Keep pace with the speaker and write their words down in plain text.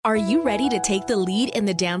Are you ready to take the lead in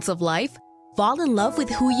the dance of life? Fall in love with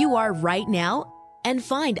who you are right now? And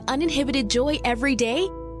find uninhibited joy every day?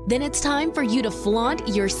 Then it's time for you to flaunt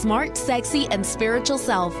your smart, sexy, and spiritual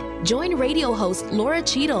self. Join radio host Laura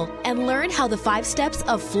Cheadle and learn how the 5 steps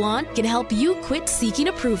of flaunt can help you quit seeking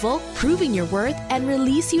approval, proving your worth, and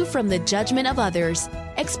release you from the judgment of others.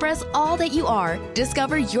 Express all that you are,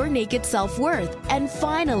 discover your naked self-worth, and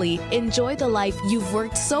finally, enjoy the life you've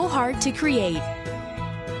worked so hard to create.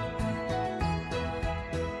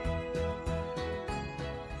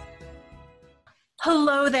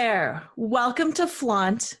 Hello there. Welcome to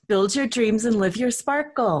Flaunt, Build Your Dreams and Live Your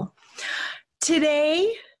Sparkle.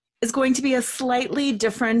 Today is going to be a slightly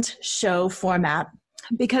different show format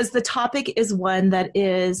because the topic is one that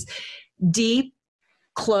is deep,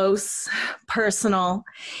 close, personal,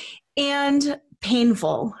 and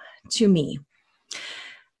painful to me.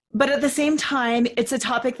 But at the same time, it's a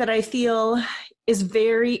topic that I feel is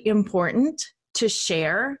very important to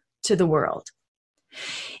share to the world.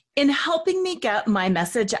 In helping me get my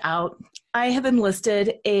message out, I have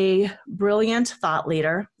enlisted a brilliant thought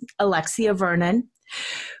leader, Alexia Vernon,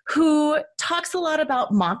 who talks a lot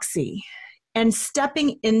about moxie and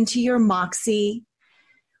stepping into your moxie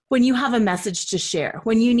when you have a message to share,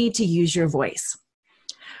 when you need to use your voice.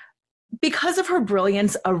 Because of her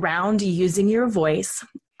brilliance around using your voice,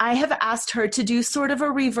 I have asked her to do sort of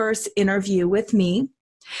a reverse interview with me,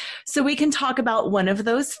 so we can talk about one of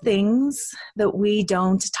those things that we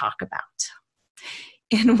don't talk about.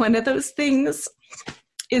 And one of those things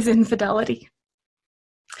is infidelity.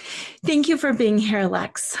 Thank you for being here,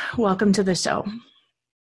 Lex. Welcome to the show.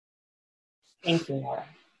 Thank you, Laura.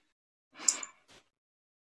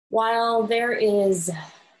 While there is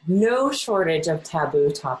no shortage of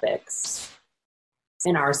taboo topics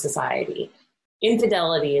in our society,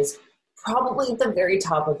 infidelity is probably at the very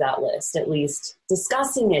top of that list. At least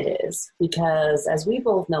discussing it is, because as we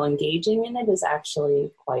both know, engaging in it is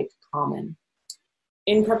actually quite common.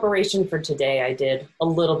 In preparation for today, I did a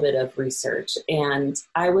little bit of research, and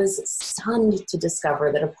I was stunned to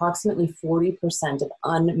discover that approximately 40% of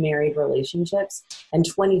unmarried relationships and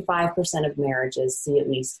 25% of marriages see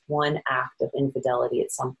at least one act of infidelity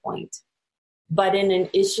at some point. But in an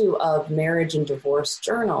issue of Marriage and Divorce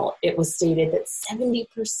Journal, it was stated that 70%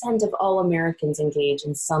 of all Americans engage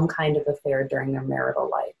in some kind of affair during their marital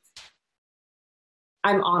life.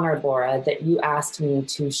 I'm honored, Laura, that you asked me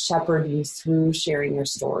to shepherd you through sharing your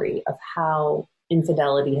story of how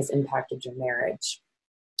infidelity has impacted your marriage,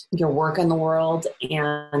 your work in the world,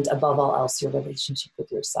 and above all else, your relationship with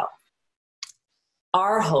yourself.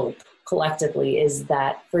 Our hope collectively is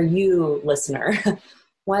that for you, listener,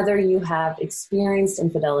 whether you have experienced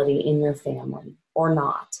infidelity in your family or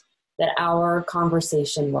not, that our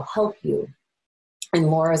conversation will help you, in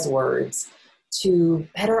Laura's words, to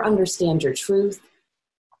better understand your truth,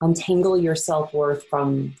 untangle your self-worth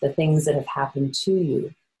from the things that have happened to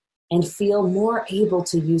you, and feel more able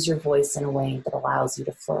to use your voice in a way that allows you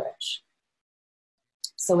to flourish.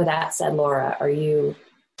 So with that said, Laura, are you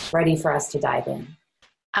ready for us to dive in?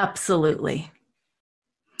 Absolutely.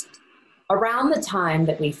 Around the time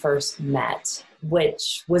that we first met,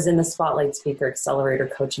 which was in the Spotlight Speaker Accelerator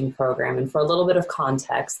Coaching Program, and for a little bit of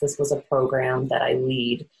context, this was a program that I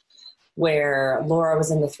lead where Laura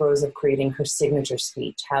was in the throes of creating her signature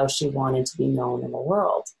speech, how she wanted to be known in the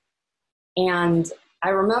world. And I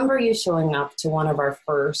remember you showing up to one of our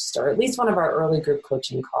first, or at least one of our early group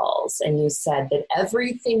coaching calls, and you said that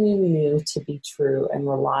everything you knew to be true and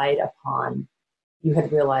relied upon, you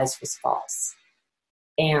had realized was false.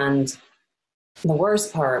 And the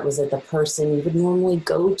worst part was that the person you would normally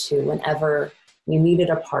go to whenever you needed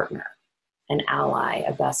a partner, an ally,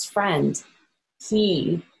 a best friend,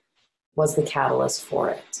 he was the catalyst for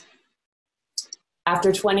it.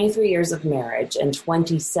 After 23 years of marriage and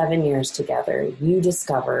 27 years together, you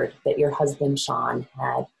discovered that your husband, Sean,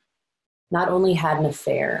 had not only had an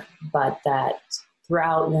affair, but that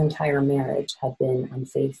throughout your entire marriage had been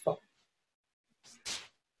unfaithful.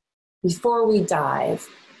 Before we dive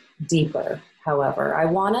deeper, however, I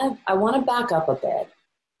want to back up a bit,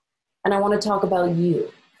 and I want to talk about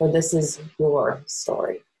you, for this is your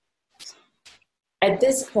story. At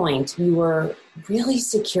this point, you were really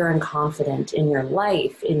secure and confident in your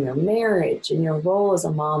life, in your marriage, in your role as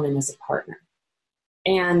a mom and as a partner.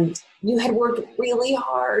 And you had worked really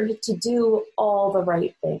hard to do all the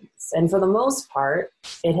right things. And for the most part,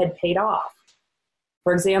 it had paid off.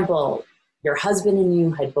 For example, your husband and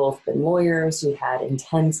you had both been lawyers, you had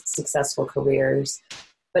intense, successful careers,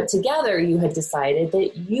 but together you had decided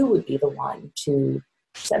that you would be the one to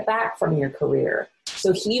step back from your career,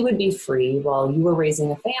 So he would be free while you were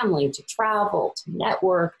raising a family to travel, to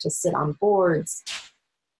network, to sit on boards,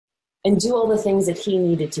 and do all the things that he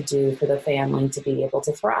needed to do for the family to be able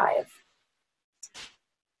to thrive.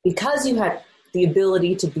 Because you had the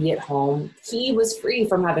ability to be at home, he was free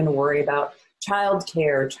from having to worry about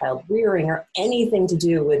childcare, child rearing, or anything to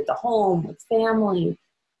do with the home, with family.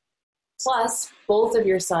 Plus, both of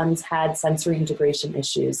your sons had sensory integration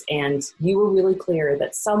issues, and you were really clear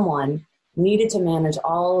that someone needed to manage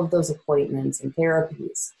all of those appointments and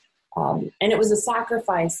therapies. And it was a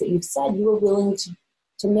sacrifice that you've said you were willing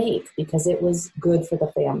to make because it was good for the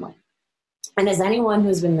family. And as anyone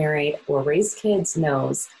who's been married or raised kids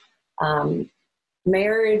knows,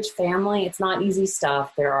 marriage, family, it's not easy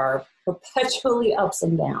stuff. There are perpetually ups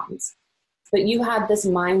and downs. But you had this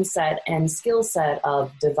mindset and skill set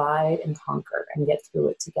of divide and conquer and get through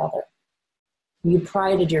it together. You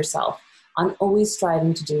prided yourself on always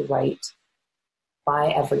striving to do right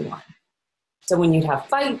by everyone. So when you'd have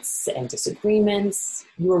fights and disagreements,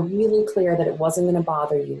 you were really clear that it wasn't going to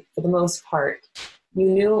bother you for the most part. You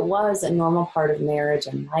knew it was a normal part of marriage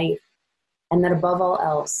and life, and that above all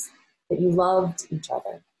else, that you loved each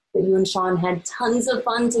other, that you and Sean had tons of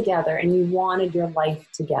fun together and you wanted your life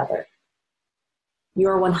together. You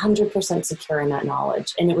are 100% secure in that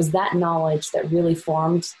knowledge. And it was that knowledge that really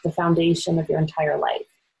formed the foundation of your entire life.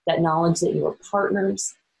 That knowledge that you were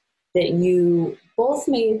partners, that you both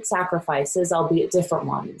made sacrifices, albeit different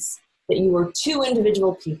ones, that you were two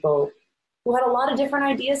individual people who had a lot of different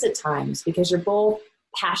ideas at times because you're both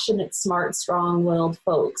passionate, smart, strong-willed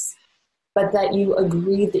folks, but that you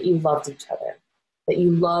agreed that you loved each other, that you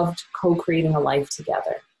loved co-creating a life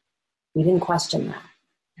together. You didn't question that.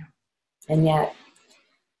 And yet,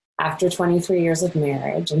 after 23 years of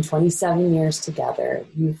marriage and 27 years together,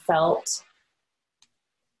 you felt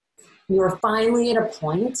you were finally at a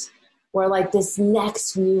point where like this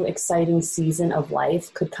next new exciting season of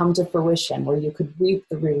life could come to fruition, where you could reap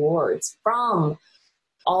the rewards from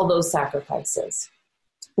all those sacrifices.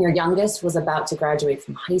 Your youngest was about to graduate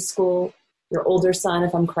from high school. Your older son,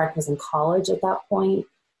 if I'm correct, was in college at that point.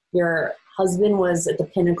 Your husband was at the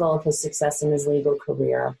pinnacle of his success in his legal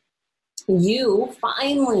career. You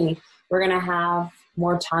finally were going to have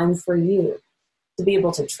more time for you to be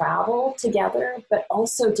able to travel together, but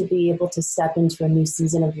also to be able to step into a new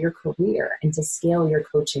season of your career and to scale your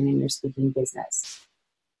coaching and your speaking business.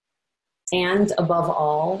 And above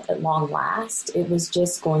all, at long last, it was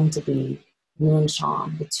just going to be you and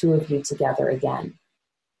Sean, the two of you together again.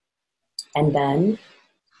 And then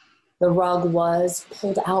the rug was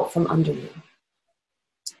pulled out from under you.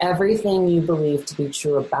 Everything you believed to be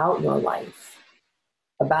true about your life,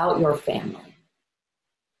 about your family,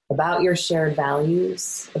 about your shared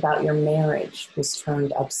values, about your marriage was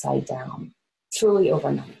turned upside down, truly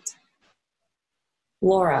overnight.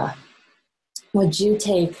 Laura, would you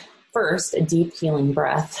take first a deep healing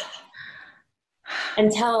breath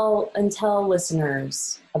and tell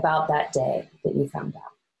listeners about that day that you found out?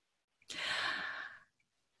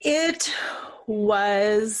 It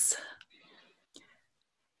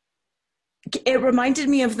reminded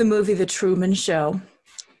me of the movie The Truman Show.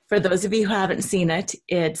 For those of you who haven't seen it,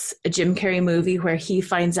 it's a Jim Carrey movie where he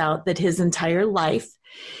finds out that his entire life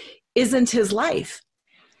isn't his life,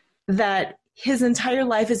 that his entire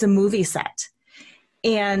life is a movie set.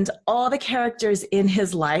 And all the characters in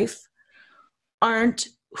his life aren't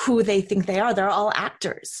who they think they are. They're all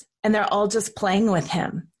actors, and they're all just playing with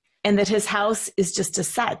him. And that his house is just a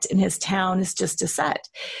set, and his town is just a set.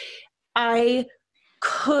 I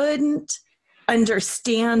couldn't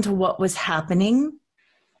understand what was happening.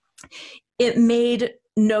 It made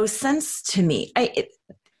no sense to me.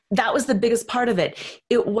 That was the biggest part of it.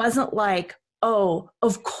 It wasn't like, oh,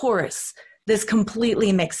 of course, this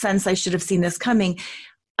completely makes sense. I should have seen this coming.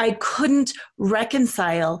 I couldn't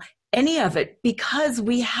reconcile any of it because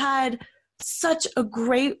we had such a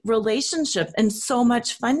great relationship and so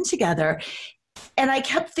much fun together. And I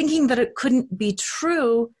kept thinking that it couldn't be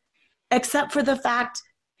true, except for the fact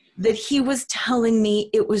that he was telling me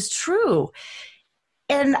it was true.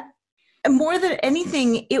 And more than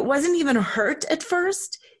anything, it wasn't even hurt at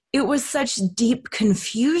first. It was such deep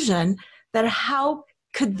confusion that how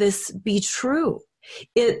could this be true?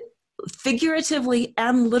 It figuratively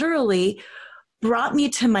and literally brought me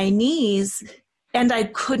to my knees, and I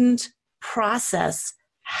couldn't process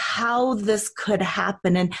how this could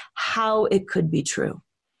happen and how it could be true.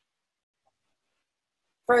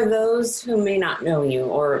 For those who may not know you,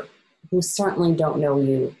 or who certainly don't know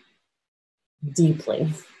you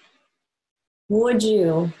deeply, would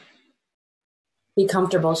you be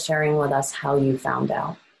comfortable sharing with us how you found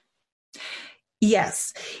out?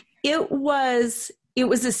 Yes, it was it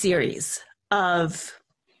was a series of,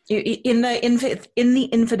 in the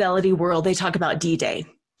infidelity world, they talk about D-Day.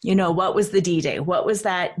 You know, what was the D-Day? What was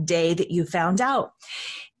that day that you found out?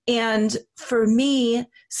 And for me,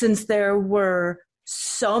 since there were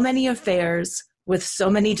so many affairs with so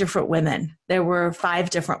many different women, there were 5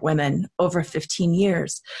 different women over 15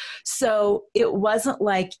 years. So it wasn't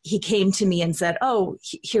like he came to me and said, oh,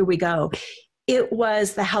 here we go. It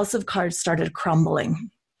was the house of cards started crumbling.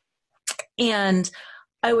 And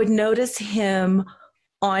I would notice him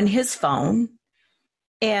on his phone,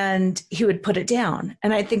 and he would put it down.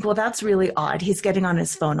 And I think, well, that's really odd. He's getting on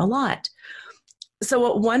his phone a lot.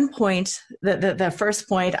 So at one point, the first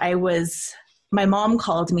point, my mom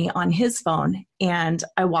called me on his phone, and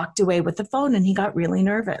I walked away with the phone, and he got really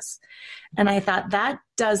nervous. And I thought, that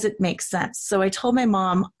doesn't make sense. So I told my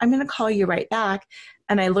mom, I'm going to call you right back.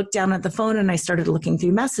 And I looked down at the phone, and I started looking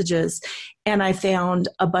through messages, and I found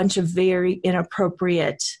a bunch of very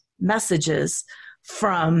inappropriate messages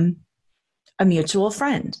from a mutual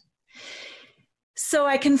friend. So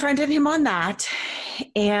I confronted him on that,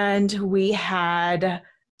 and we had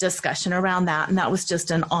discussion around that. And that was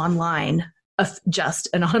just an online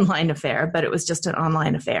affair, but it was just an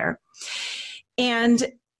online affair.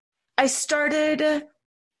 And I started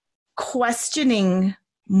questioning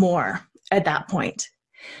more at that point.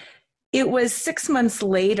 It was 6 months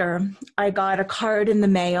later, I got a card in the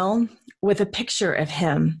mail with a picture of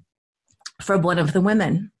him from one of the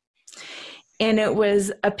women. And it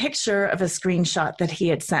was a picture of a screenshot that he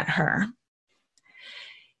had sent her.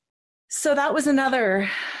 So that was another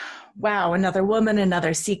woman,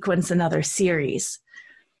 another sequence, another series.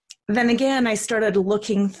 Then again, I started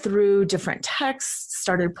looking through different texts,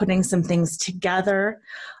 started putting some things together,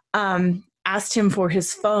 asked him for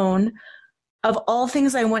his phone. Of all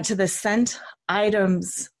things, I went to the sent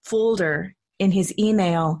items folder in his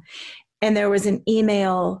email, and there was an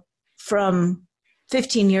email from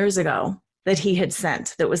 15 years ago that he had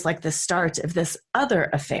sent that was like the start of this other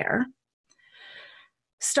affair.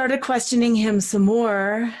 Started questioning him some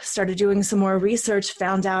more, started doing some more research,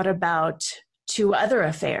 found out about 2 other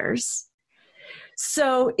affairs.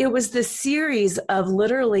 So it was this series of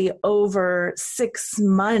literally over 6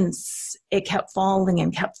 months, it kept falling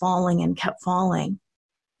and kept falling and kept falling.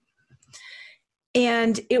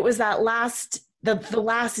 And it was that the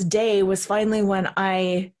last day was finally when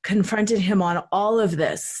I confronted him on all of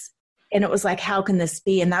this. And it was like, how can this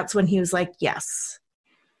be? And that's when he was like, yes,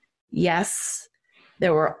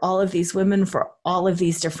 there were all of these women for all of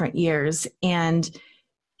these different years. And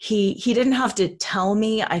he didn't have to tell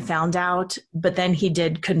me, I found out, but then he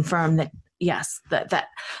did confirm that, yes, that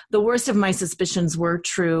the worst of my suspicions were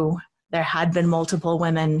true. There had been multiple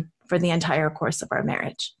women for the entire course of our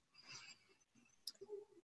marriage.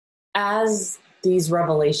 As these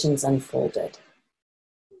revelations unfolded,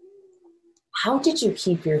 how did you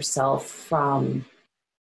keep yourself from,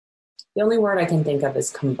 the only word I can think of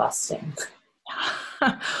is combusting?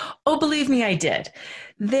 Oh, believe me, I did.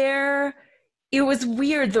 It was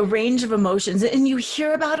weird, the range of emotions, and you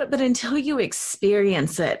hear about it, but until you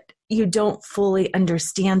experience it, you don't fully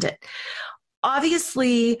understand it.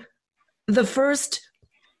 Obviously,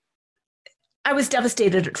 I was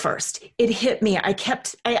devastated at first. It hit me. I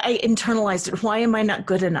internalized it. Why am I not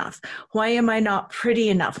good enough? Why am I not pretty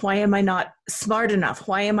enough? Why am I not smart enough?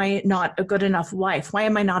 Why am I not a good enough wife? Why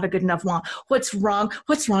am I not a good enough mom? What's wrong?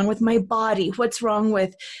 What's wrong with my body? What's wrong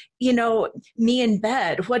with, me in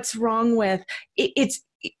bed? What's wrong with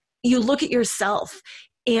you look at yourself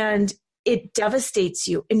and it devastates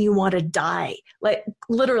you and you want to die. Like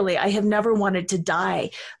literally, I have never wanted to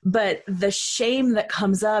die, but the shame that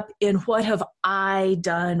comes up in what have I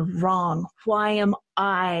done wrong? Why am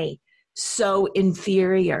I so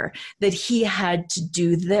inferior that he had to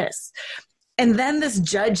do this? And then this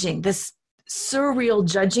judging, this surreal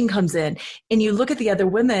judging comes in, and you look at the other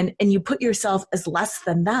women and you put yourself as less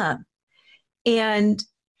than them. And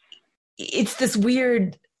it's this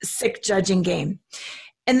weird, sick judging game.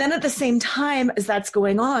 And then at the same time as that's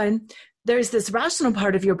going on, there's this rational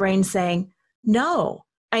part of your brain saying, no,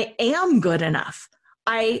 I am good enough.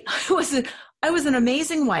 I was an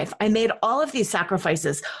amazing wife. I made all of these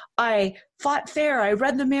sacrifices. I fought fair. I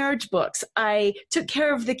read the marriage books. I took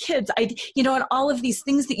care of the kids. And all of these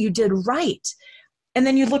things that you did right. And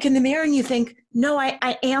then you look in the mirror and you think, no,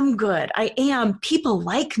 I am good. I am. People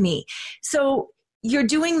like me. So you're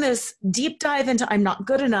doing this deep dive into I'm not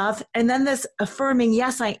good enough, and then this affirming,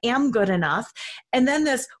 yes, I am good enough, and then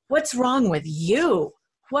this, what's wrong with you?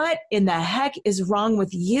 What in the heck is wrong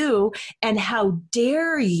with you, and how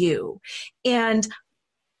dare you? And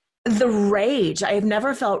the rage, I have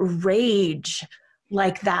never felt rage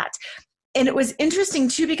like that. And it was interesting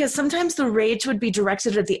too, because sometimes the rage would be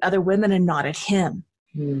directed at the other women and not at him.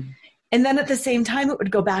 And then at the same time, it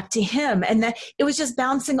would go back to him. And then it was just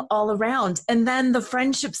bouncing all around. And then the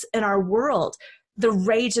friendships in our world, the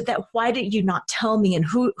rage at that, why did you not tell me? And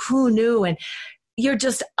who knew? And you're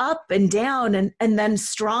just up and down and then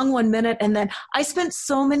strong one minute. And then I spent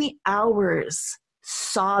so many hours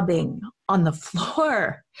sobbing on the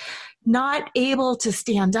floor, not able to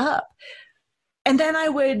stand up. And then I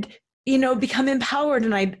would, become empowered,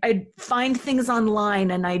 and I'd find things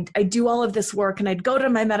online, and I'd do all of this work, and I'd go to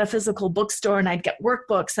my metaphysical bookstore, and I'd get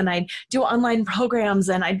workbooks, and I'd do online programs,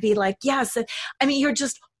 and I'd be like, yes. I mean, you're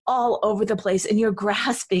just all over the place, and you're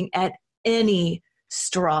grasping at any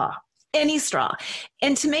straw.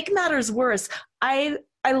 And to make matters worse, I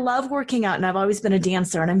love working out, and I've always been a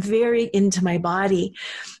dancer, and I'm very into my body.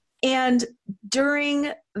 And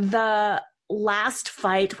during the last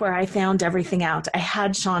fight where I found everything out, I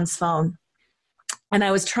had Sean's phone, and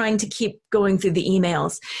I was trying to keep going through the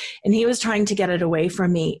emails, and he was trying to get it away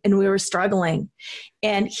from me, and we were struggling.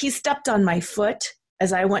 And he stepped on my foot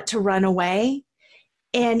as I went to run away,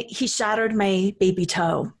 and he shattered my baby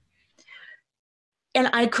toe. And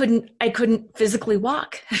I couldn't physically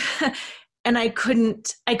walk. And I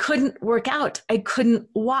couldn't work out. I couldn't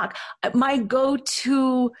walk. My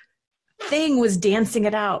go-to thing was dancing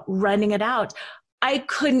it out, running it out. I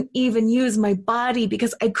couldn't even use my body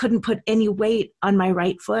because I couldn't put any weight on my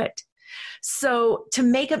right foot. So to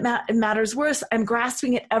make it matters worse, I'm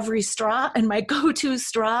grasping at every straw, and my go-to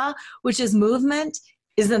straw, which is movement,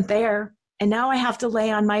 isn't there. And now I have to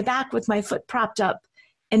lay on my back with my foot propped up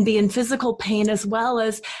and be in physical pain, as well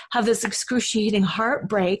as have this excruciating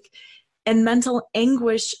heartbreak and mental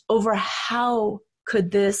anguish over how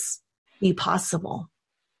could this be possible.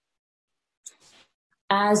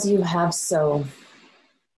 As you have so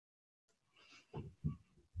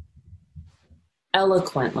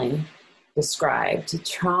eloquently described,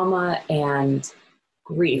 trauma and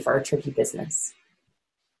grief are a tricky business.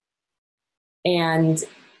 And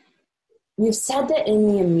you've said that in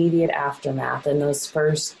the immediate aftermath, in those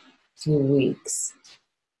first few weeks,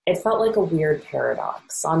 it felt like a weird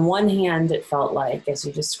paradox. On one hand, it felt like, as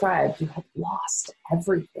you described, you had lost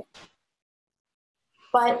everything.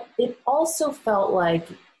 But it also felt like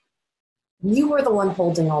you were the one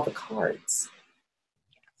holding all the cards.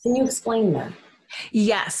 Can you explain that?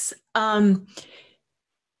 Yes. I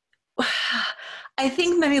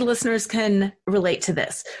think many listeners can relate to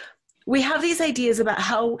this. We have these ideas about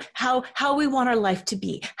how we want our life to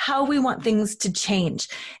be, how we want things to change.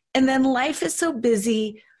 And then life is so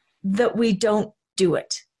busy that we don't do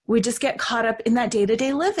it. We just get caught up in that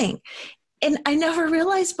day-to-day living. And I never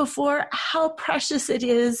realized before how precious it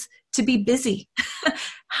is to be busy,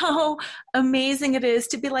 how amazing it is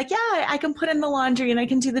to be like, yeah, I can put in the laundry and I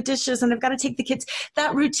can do the dishes and I've got to take the kids.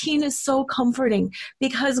 That routine is so comforting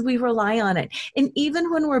because we rely on it. And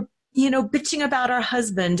even when we're bitching about our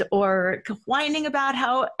husband or whining about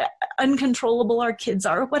how uncontrollable our kids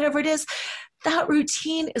are or whatever it is, that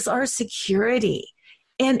routine is our security.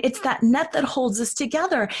 And it's that net that holds us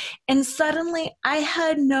together. And suddenly I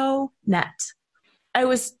had no net. I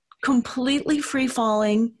was completely free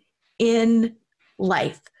falling in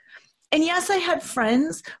life. And yes, I had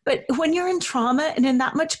friends, but when you're in trauma and in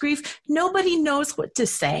that much grief, nobody knows what to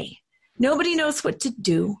say. Nobody knows what to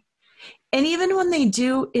do. And even when they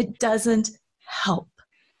do, it doesn't help.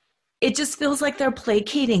 It just feels like they're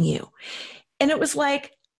placating you. And it was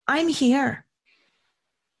like, I'm here.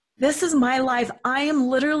 This is my life. I am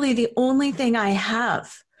literally the only thing I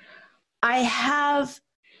have. I have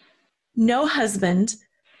no husband.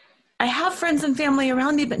 I have friends and family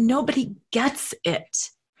around me, but nobody gets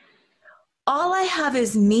it. All I have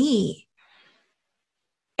is me.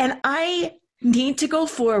 And I need to go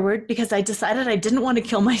forward because I decided I didn't want to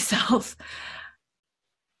kill myself.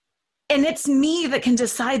 And it's me that can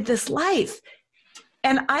decide this life.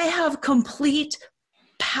 And I have complete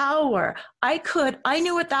power. I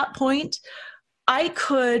knew at that point, I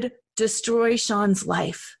could destroy Sean's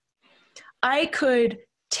life. I could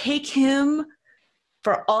take him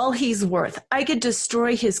for all he's worth. I could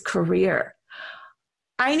destroy his career.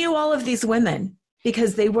 I knew all of these women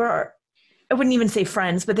because they were, I wouldn't even say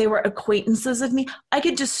friends, but they were acquaintances of me. I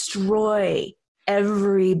could destroy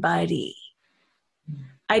everybody.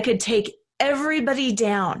 I could take everybody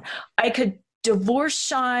down. I could divorce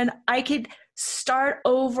Sean. I could start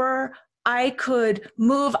over. I could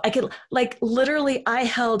move. I could, literally, I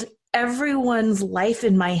held everyone's life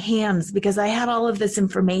in my hands because I had all of this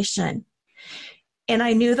information. And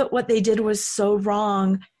I knew that what they did was so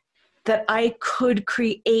wrong that I could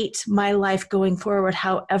create my life going forward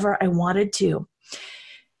however I wanted to.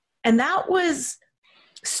 And that was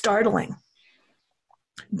startling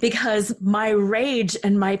because my rage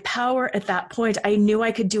and my power at that point, I knew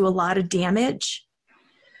I could do a lot of damage,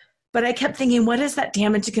 but I kept thinking, what is that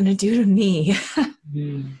damage going to do to me?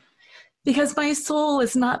 Because my soul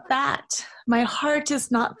is not that. My heart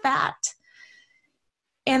is not that.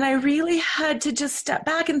 And I really had to just step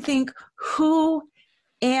back and think, who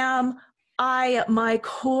am I at my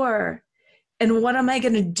core? And what am I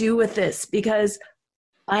going to do with this? Because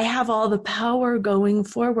I have all the power going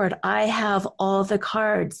forward. I have all the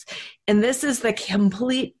cards. And this is the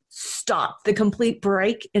complete stop, the complete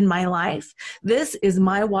break in my life. This is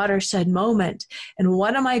my watershed moment. And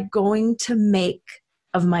what am I going to make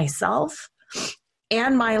of myself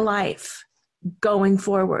and my life going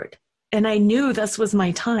forward? And I knew this was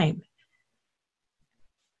my time.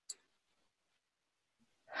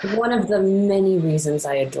 One of the many reasons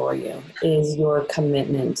I adore you is your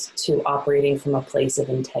commitment to operating from a place of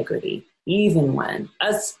integrity, even when,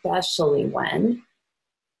 especially when,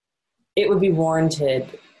 it would be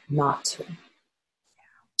warranted not to.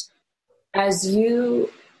 As you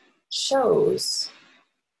chose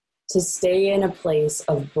to stay in a place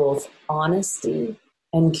of both honesty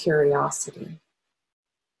and curiosity,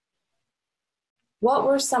 what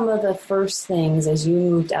were some of the first things as you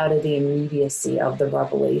moved out of the immediacy of the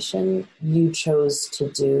revelation you chose to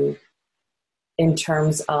do in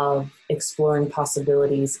terms of exploring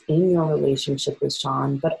possibilities in your relationship with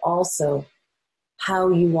Sean, but also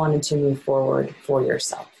how you wanted to move forward for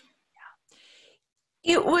yourself?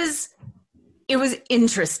 It was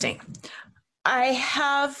interesting.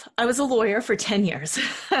 I was a lawyer for 10 years.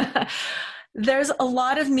 There's a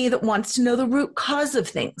lot of me that wants to know the root cause of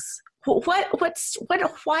things. Why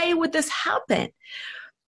would this happen?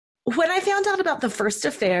 When I found out about the first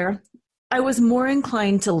affair, I was more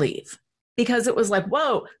inclined to leave because it was like,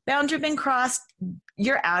 whoa, boundary been crossed.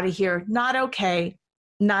 You're out of here. Not okay.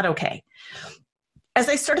 Not okay. As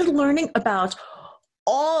I started learning about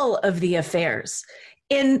all of the affairs,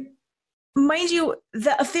 and mind you,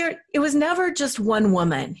 the affair, it was never just one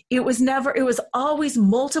woman. It was always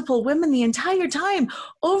multiple women the entire time,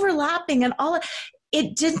 overlapping and all.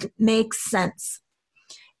 It didn't make sense.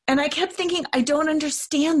 And I kept thinking, I don't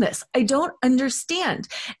understand this. I don't understand.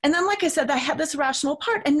 And then, like I said, I had this rational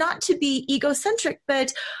part, and not to be egocentric,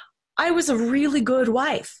 but I was a really good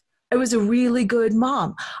wife. I was a really good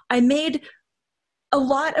mom. I made a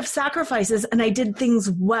lot of sacrifices and I did things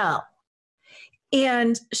well.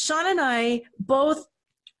 And Sean and I both,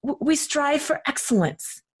 we strive for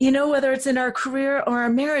excellence. You know, whether it's in our career or our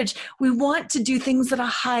marriage, we want to do things at a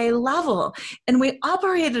high level. And we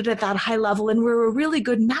operated at that high level, and we're a really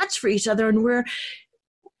good match for each other, and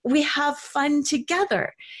we have fun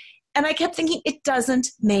together. And I kept thinking, it doesn't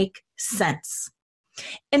make sense.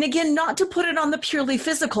 And again, not to put it on the purely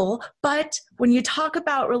physical, but when you talk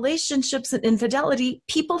about relationships and infidelity,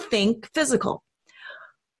 people think physical.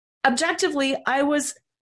 Objectively, I was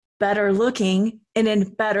better looking and in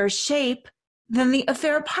better shape than the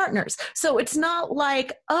affair partners. So it's not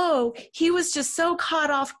like, oh, he was just so caught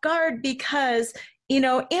off guard because, you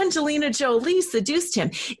know, Angelina Jolie seduced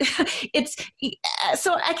him.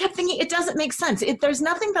 So I kept thinking, it doesn't make sense. There's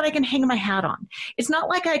nothing that I can hang my hat on. It's not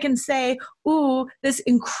like I can say, ooh, this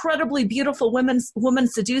incredibly beautiful woman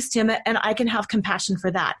seduced him, and I can have compassion for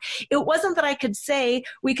that. It wasn't that I could say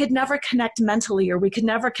we could never connect mentally, or we could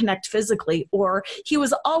never connect physically, or he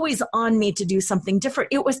was always on me to do something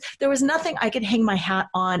different. There was nothing I could hang my hat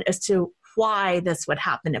on as to why this would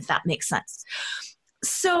happen, if that makes sense.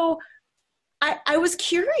 So I was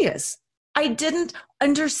curious. I didn't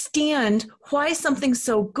understand why something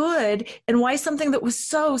so good and why something that was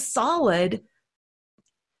so solid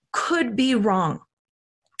could be wrong.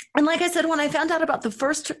 And like I said, when I found out about the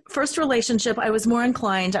first relationship, I was more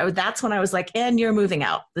inclined. That's when I was like, and you're moving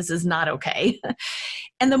out. This is not okay.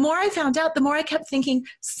 And the more I found out, the more I kept thinking,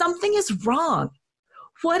 something is wrong.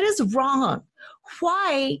 What is wrong?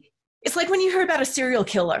 Why? It's like when you hear about a serial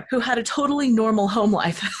killer who had a totally normal home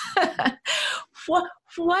life.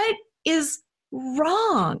 What is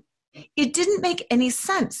wrong? It didn't make any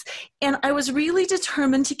sense. And I was really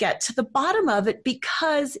determined to get to the bottom of it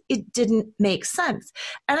because it didn't make sense.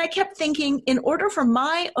 And I kept thinking, in order for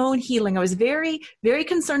my own healing, I was very, very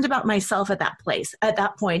concerned about myself at that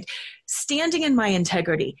point, standing in my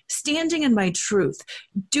integrity, standing in my truth,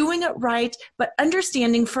 doing it right, but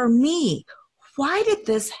understanding for me, why did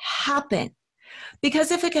this happen?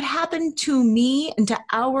 Because if it could happen to me and to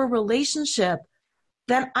our relationship,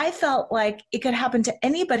 then I felt like it could happen to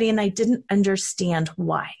anybody, and I didn't understand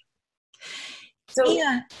why. So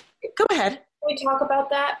yeah, go ahead. Can we talk about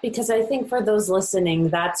that? Because I think for those listening,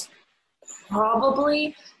 that's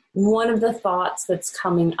probably one of the thoughts that's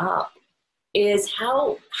coming up is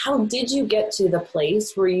how did you get to the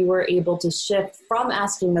place where you were able to shift from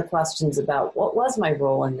asking the questions about what was my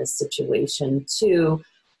role in this situation to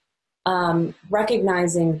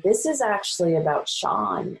recognizing this is actually about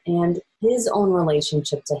Sean and his own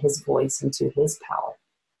relationship to his voice and to his power?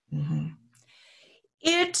 Mm-hmm.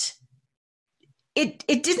 It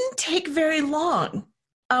didn't take very long,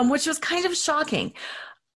 which was kind of shocking.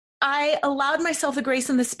 I allowed myself the grace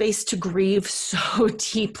and the space to grieve so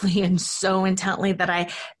deeply and so intently that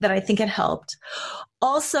I think it helped.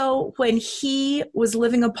 Also, when he was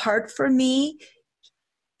living apart from me,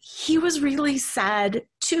 he was really sad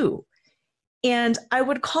too. And I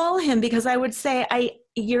would call him because I would say,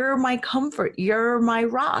 you're my comfort, you're my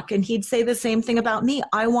rock. And he'd say the same thing about me.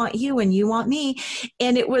 I want you and you want me.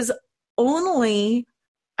 And it was only,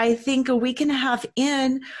 I think, a week and a half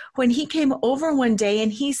in when he came over one day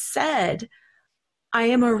and he said, I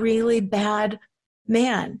am a really bad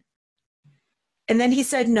man. And then he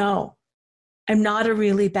said, no, I'm not a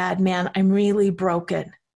really bad man. I'm really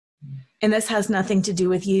broken. And this has nothing to do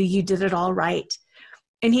with you. You did it all right.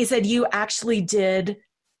 And he said, you actually did,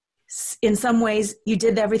 in some ways, you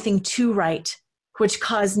did everything too right, which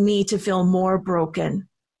caused me to feel more broken.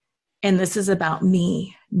 And this is about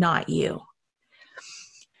me, not you.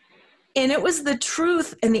 And it was the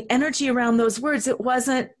truth and the energy around those words. It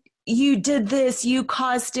wasn't, you did this, you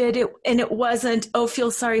caused it, and it wasn't, oh,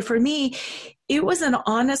 feel sorry for me. It was an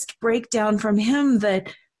honest breakdown from him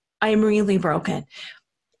that I'm really broken.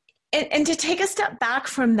 And to take a step back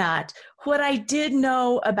from that, what I did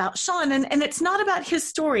know about Sean, and it's not about his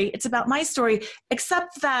story, it's about my story,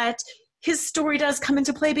 except that his story does come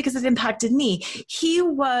into play because it impacted me. He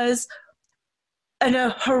was a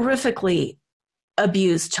horrifically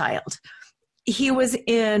abused child. He was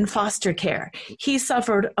in foster care. He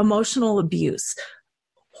suffered emotional abuse,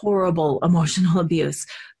 horrible emotional abuse,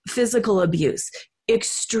 physical abuse,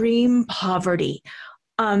 extreme poverty.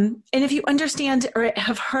 And if you understand or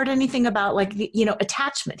have heard anything about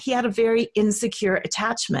attachment, he had a very insecure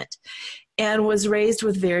attachment and was raised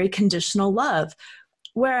with very conditional love.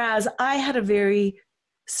 Whereas I had a very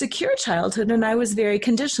secure childhood and I was very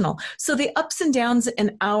conditional. So the ups and downs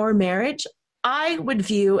in our marriage, I would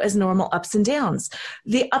view as normal ups and downs.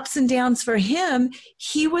 The ups and downs for him,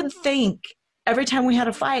 he would think every time we had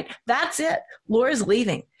a fight, that's it. Laura's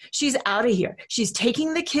leaving. She's out of here. She's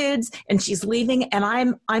taking the kids and she's leaving and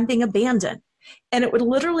I'm being abandoned. And it would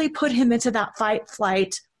literally put him into that fight,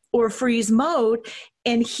 flight, or freeze mode,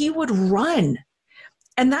 and he would run.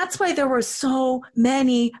 And that's why there were so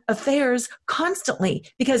many affairs constantly,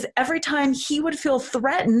 because every time he would feel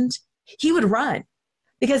threatened, he would run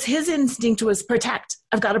because his instinct was protect.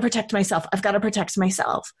 I've got to protect myself. I've got to protect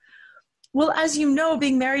myself. Well, as you know,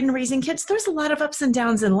 being married and raising kids, there's a lot of ups and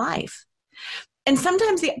downs in life. And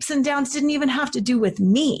sometimes the ups and downs didn't even have to do with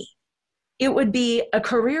me. It would be a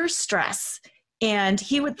career stress. And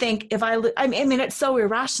he would think I mean, it's so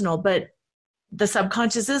irrational, but the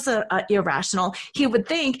subconscious is irrational. He would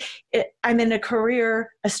think I'm in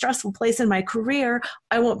a stressful place in my career.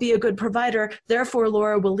 I won't be a good provider. Therefore,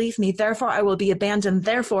 Laura will leave me. Therefore, I will be abandoned.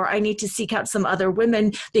 Therefore, I need to seek out some other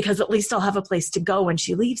women because at least I'll have a place to go when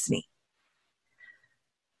she leaves me.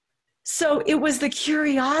 So it was the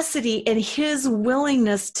curiosity and his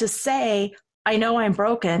willingness to say, I know I'm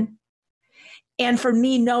broken. And for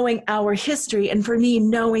me knowing our history and for me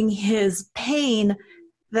knowing his pain,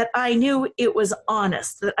 that I knew it was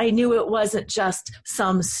honest, that I knew it wasn't just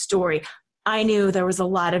some story. I knew there was a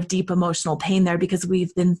lot of deep emotional pain there because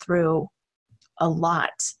we've been through a lot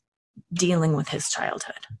dealing with his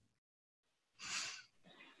childhood.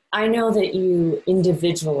 I know that you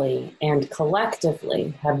individually and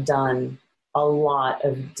collectively have done a lot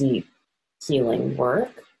of deep healing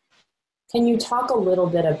work. Can you talk a little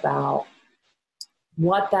bit about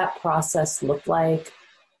what that process looked like,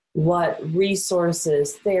 what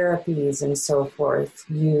resources, therapies, and so forth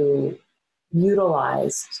you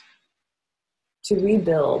utilized to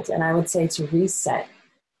rebuild, and I would say to reset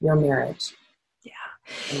your marriage?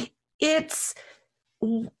 Yeah. It's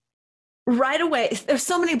right away. There's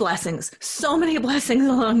so many blessings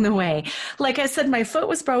along the way. Like I said, my foot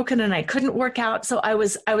was broken and I couldn't work out. So I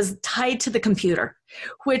was tied to the computer,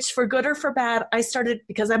 which for good or for bad, I started,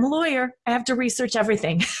 because I'm a lawyer, I have to research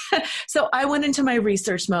everything. So I went into my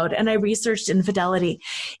research mode and I researched infidelity.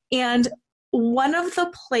 And one of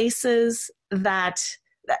the places that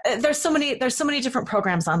there's so many different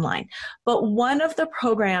programs online, but one of the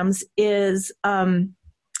programs is,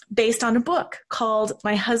 based on a book called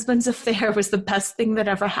My Husband's Affair Was the Best Thing That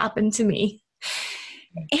Ever Happened to Me.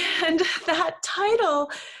 And that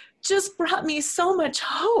title just brought me so much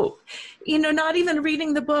hope. Not even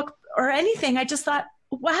reading the book or anything. I just thought,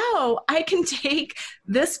 wow, I can take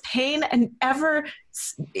this pain and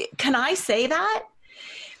can I say that?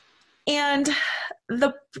 And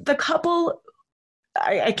the couple,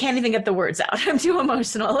 I can't even get the words out. I'm too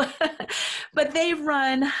emotional. But they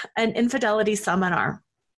run an infidelity seminar.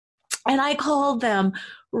 And I called them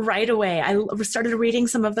right away. I started reading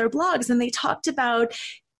some of their blogs, and they talked about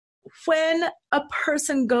when a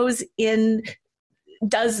person goes in,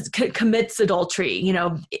 commits adultery,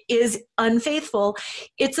 is unfaithful,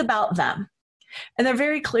 it's about them. And they're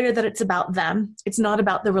very clear that it's about them. It's not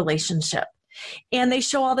about the relationship. And they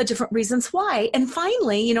show all the different reasons why. And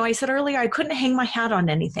finally, I said earlier, I couldn't hang my hat on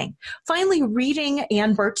anything. Finally, reading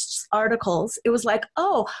Ann Birch's articles, it was like,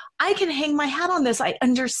 oh, I can hang my hat on this. I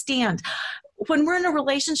understand. When we're in a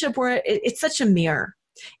relationship where it's such a mirror,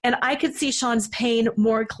 and I could see Sean's pain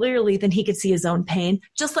more clearly than he could see his own pain,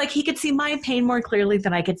 just like he could see my pain more clearly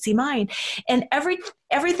than I could see mine. And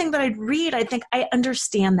everything that I'd read, I think I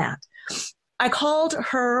understand that. I called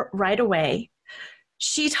her right away.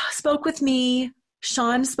 She spoke with me.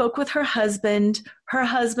 Sean spoke with her husband. Her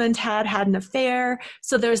husband had an affair.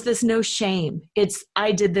 So there's this no shame. It's,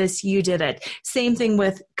 I did this, you did it. Same thing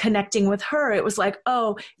with connecting with her. It was like,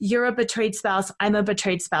 oh, you're a betrayed spouse. I'm a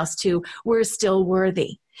betrayed spouse too. We're still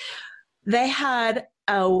worthy. They had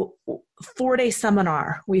a 4-day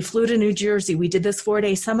seminar. We flew to New Jersey. We did this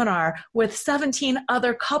 4-day seminar with 17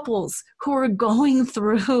 other couples who were going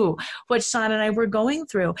through what Sean and I were going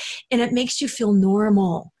through. And it makes you feel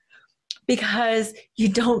normal because you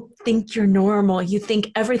don't think you're normal. You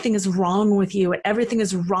think everything is wrong with you and everything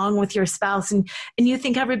is wrong with your spouse. And you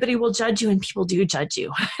think everybody will judge you, and people do judge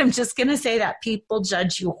you. I'm just going to say that people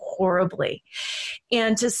judge you horribly.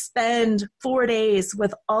 And to spend 4 days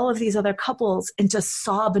with all of these other couples and to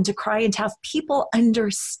sob and to cry and to have people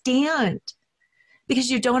understand, because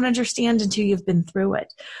you don't understand until you've been through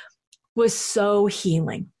it, was so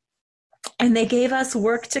healing. And they gave us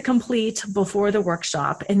work to complete before the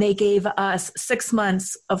workshop, and they gave us 6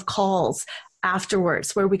 months of calls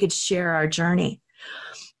afterwards where we could share our journey.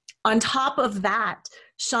 On top of that,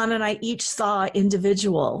 Sean and I each saw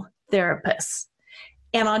individual therapists.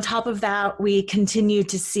 And on top of that, we continued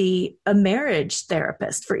to see a marriage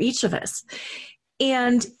therapist for each of us.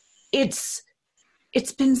 And it's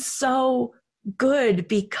been so good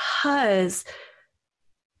because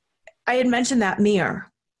I had mentioned that mirror.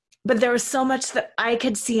 But there was so much that I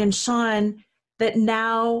could see in Sean that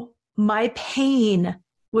now my pain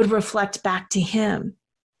would reflect back to him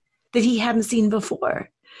that he hadn't seen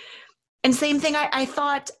before. And same thing, I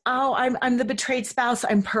thought, oh, I'm the betrayed spouse.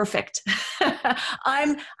 I'm perfect.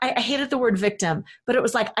 I hated the word victim, but it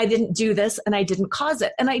was like, I didn't do this and I didn't cause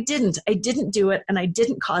it. And I didn't do it and I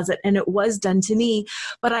didn't cause it. And it was done to me.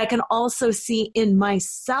 But I can also see in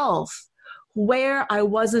myself where I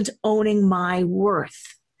wasn't owning my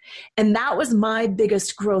worth. And that was my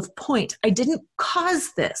biggest growth point. I didn't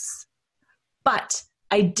cause this, but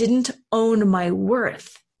I didn't own my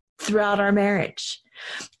worth throughout our marriage.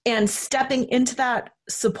 And stepping into that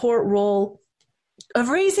support role of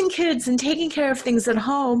raising kids and taking care of things at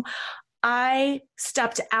home, I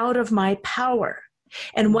stepped out of my power.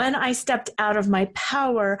 And when I stepped out of my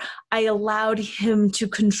power, I allowed him to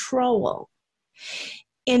control.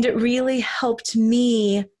 And it really helped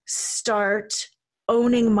me start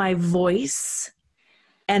owning my voice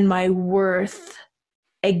and my worth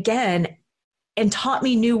again, and taught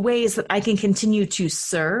me new ways that I can continue to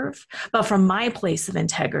serve, but from my place of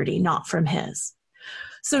integrity, not from his.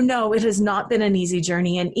 So no, it has not been an easy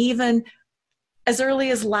journey. And even as early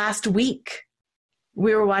as last week,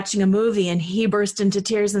 we were watching a movie and he burst into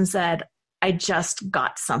tears and said, I just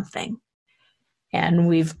got something. And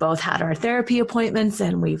we've both had our therapy appointments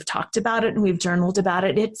and we've talked about it and we've journaled about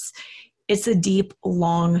it. It's a deep,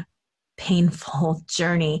 long, painful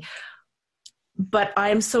journey. But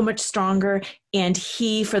I'm so much stronger, and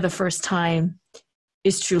he, for the first time,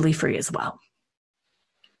 is truly free as well.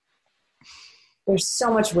 There's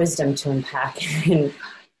so much wisdom to unpack in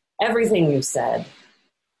everything you said.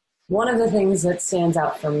 One of the things that stands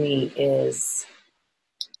out for me is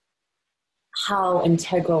how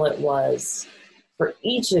integral it was for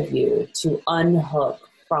each of you to unhook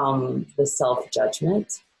from the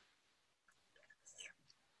self-judgment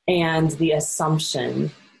and the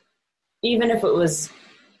assumption, even if it was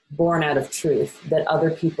born out of truth, that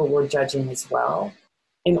other people were judging as well,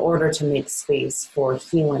 in order to make space for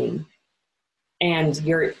healing and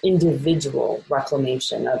your individual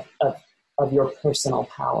reclamation of your personal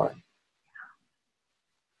power.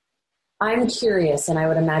 I'm curious, and I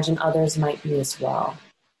would imagine others might be as well.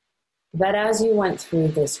 that as you went through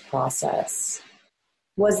this process,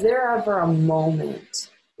 was there ever a moment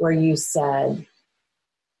where you said,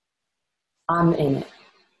 I'm in it.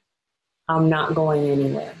 I'm not going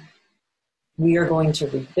anywhere. We are going to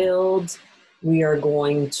rebuild. We are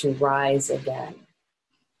going to rise again.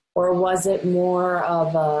 Or was it more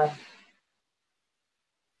of a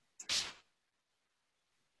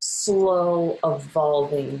slow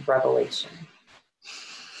evolving revelation?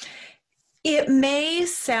 It may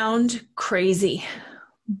sound crazy,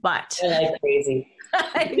 but I like crazy.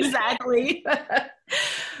 exactly.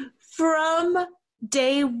 From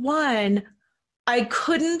day one, I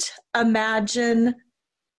couldn't imagine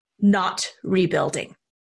not rebuilding.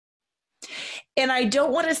 And I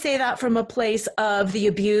don't want to say that from a place of the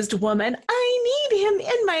abused woman. I need him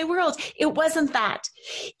in my world. It wasn't that.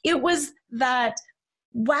 It was that,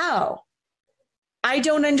 wow, I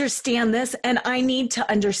don't understand this and I need to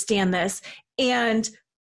understand this. And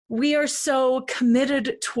we are so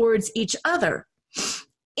committed towards each other.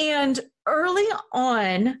 And early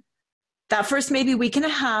on, that first maybe week and a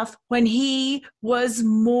half, when he was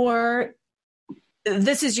more,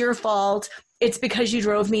 this is your fault, it's because you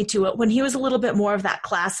drove me to it, when he was a little bit more of that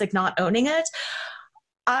classic not owning it,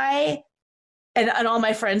 and all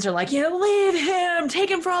my friends are like, leave him,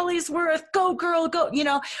 take him for all he's worth, go girl, go.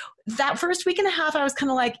 That first week and a half, I was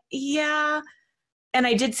kind of like, yeah. And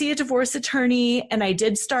I did see a divorce attorney and I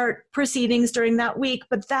did start proceedings during that week,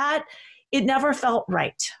 but it never felt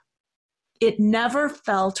right. It never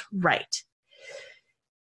felt right.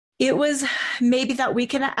 It was maybe that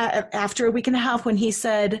week after a week and a half when he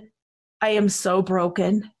said, I am so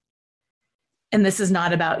broken and this is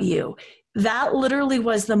not about you. That literally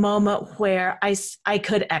was the moment where I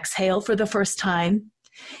could exhale for the first time.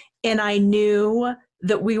 And I knew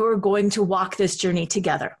that we were going to walk this journey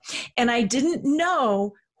together. And I didn't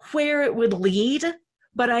know where it would lead,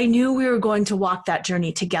 but I knew we were going to walk that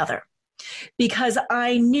journey together because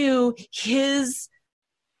I knew his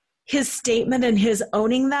statement and his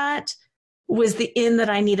owning that was the in that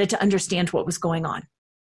I needed to understand what was going on.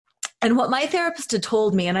 And what my therapist had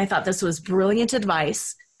told me, and I thought this was brilliant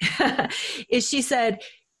advice, is she said,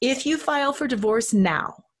 if you file for divorce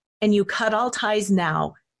now and you cut all ties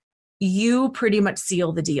now, you pretty much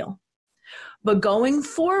seal the deal. But going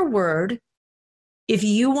forward, if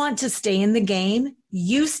you want to stay in the game,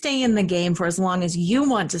 you stay in the game for as long as you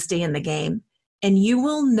want to stay in the game, and you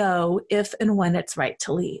will know if and when it's right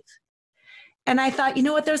to leave. And I thought, you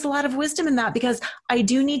know what, there's a lot of wisdom in that because I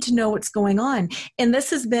do need to know what's going on. And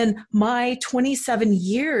this has been my 27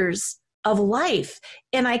 years of life.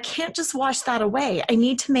 And I can't just wash that away. I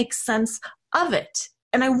need to make sense of it.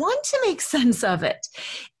 And I want to make sense of it.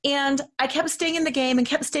 And I kept staying in the game and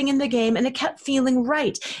kept staying in the game, and it kept feeling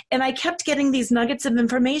right. And I kept getting these nuggets of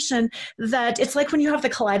information that it's like when you have the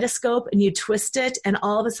kaleidoscope and you twist it and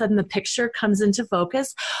all of a sudden the picture comes into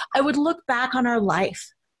focus. I would look back on our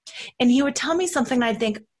life and he would tell me something and I'd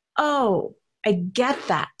think, oh, I get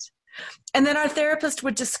that. And then our therapist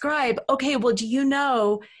would describe, okay, well, do you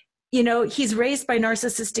know, he's raised by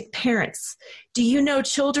narcissistic parents. Do you know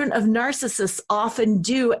children of narcissists often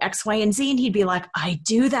do X, Y, and Z? And he'd be like, I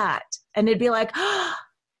do that. And it'd be like, oh,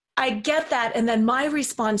 I get that. And then my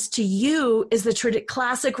response to you is the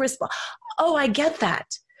classic response. Oh, I get that.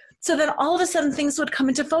 So then all of a sudden things would come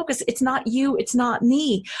into focus. It's not you. It's not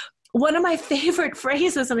me. One of my favorite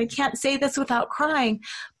phrases, and I can't say this without crying,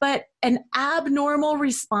 but an abnormal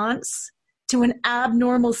response to an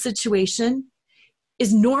abnormal situation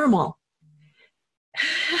is normal.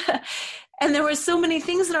 And there were so many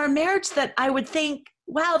things in our marriage that I would think,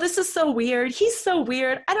 wow, this is so weird. He's so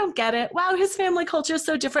weird. I don't get it. Wow, his family culture is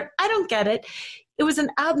so different. I don't get it. It was an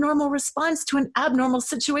abnormal response to an abnormal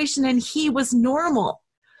situation, and he was normal.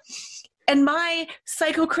 And my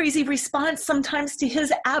psycho crazy response sometimes to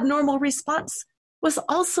his abnormal response was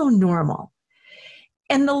also normal.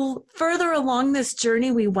 And the further along this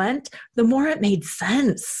journey we went, the more it made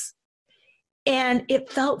sense. And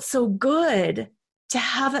it felt so good to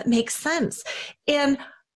have it make sense. And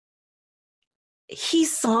he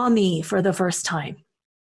saw me for the first time.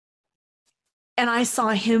 And I saw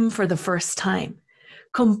him for the first time,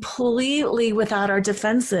 completely without our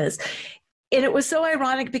defenses. And it was so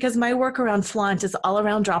ironic because my work around Flaunt is all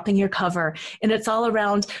around dropping your cover. And it's all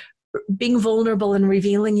around being vulnerable and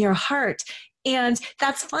revealing your heart. And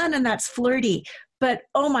that's fun and that's flirty. But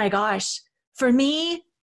oh my gosh, for me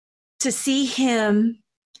to see him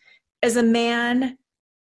as a man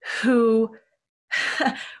who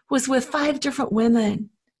was with 5 different women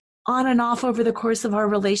on and off over the course of our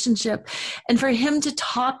relationship, and for him to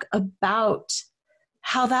talk about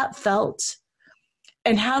how that felt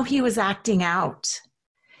and how he was acting out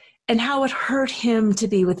and how it hurt him to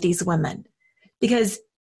be with these women because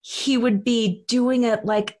he would be doing it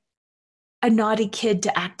like a naughty kid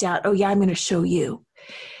to act out, oh yeah, I'm going to show you.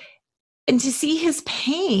 And to see his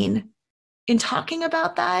pain in talking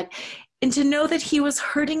about that and to know that he was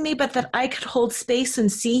hurting me, but that I could hold space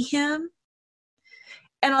and see him.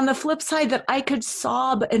 And on the flip side, that I could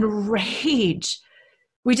sob and rage.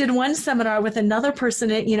 We did one seminar with another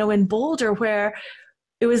person, in Boulder, where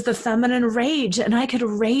it was the feminine rage, and I could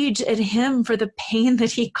rage at him for the pain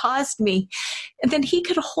that he caused me. And then he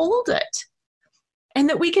could hold it, and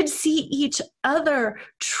that we could see each other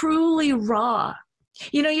truly raw.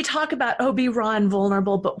 You talk about, be raw and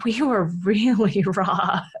vulnerable, but we were really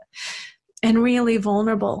raw and really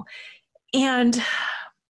vulnerable. And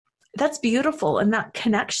that's beautiful. And that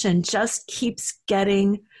connection just keeps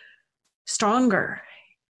getting stronger.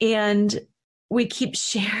 And we keep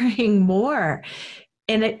sharing more.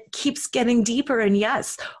 And it keeps getting deeper. And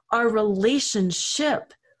yes, our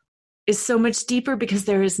relationship is so much deeper because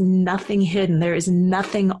there is nothing hidden. There is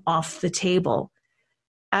nothing off the table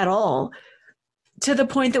at all. To the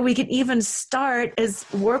point that we could even start, as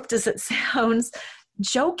warped as it sounds,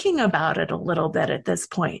 joking about it a little bit at this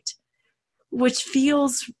point, which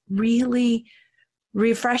feels really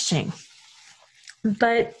refreshing.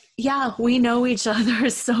 But yeah, we know each other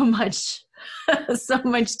so much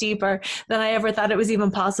deeper than I ever thought it was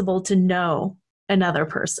even possible to know another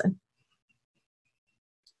person.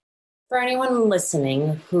 For anyone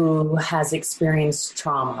listening who has experienced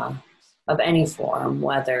trauma of any form,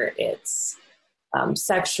 whether it's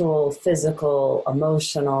sexual, physical,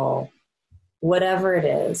 emotional, whatever it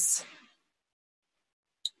is,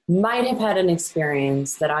 might have had an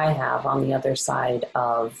experience that I have on the other side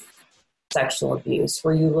of sexual abuse,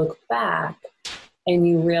 where you look back and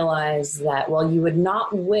you realize that, well, you would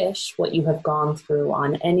not wish what you have gone through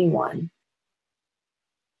on anyone.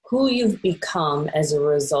 Who you've become as a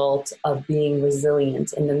result of being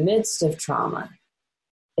resilient in the midst of trauma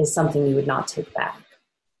is something you would not take back.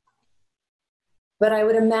 But I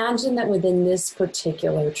would imagine that within this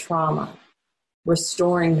particular trauma,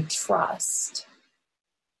 restoring trust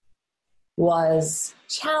was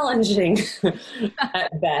challenging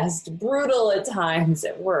at best, brutal at times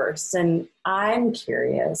at worst. And I'm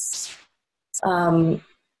curious,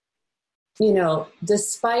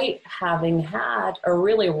 despite having had a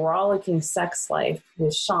really rollicking sex life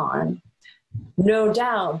with Sean, no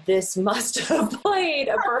doubt this must have played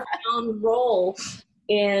a profound role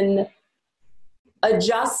in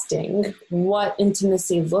adjusting what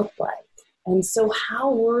intimacy looked like. And so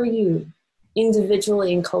how were you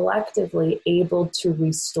individually and collectively able to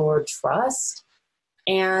restore trust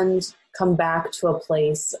and come back to a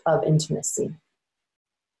place of intimacy?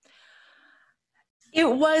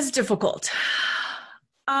 It was difficult.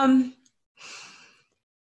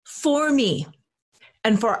 For me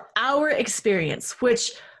and for our experience,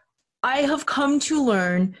 which I have come to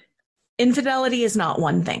learn, infidelity is not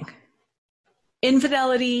one thing.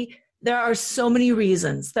 Infidelity, there are so many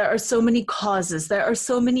reasons. There are so many causes. There are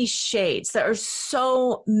so many shades. There are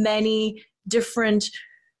so many different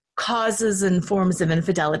causes and forms of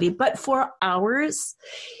infidelity. But for ours,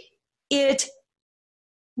 it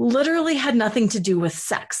literally had nothing to do with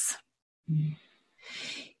sex.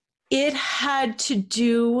 It had to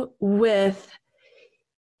do with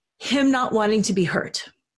him not wanting to be hurt.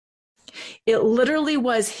 It literally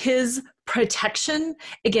was his protection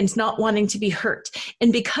against not wanting to be hurt.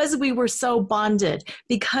 And because we were so bonded,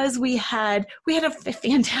 because we had a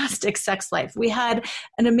fantastic sex life, we had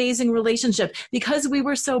an amazing relationship, because we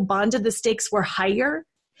were so bonded, the stakes were higher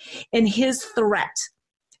and his threat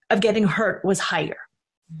of getting hurt was higher,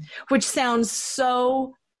 which sounds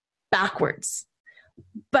so backwards.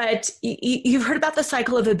 But you've heard about the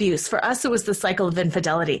cycle of abuse. For us, it was the cycle of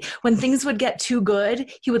infidelity. When things would get too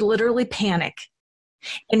good, he would literally panic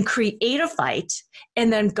and create a fight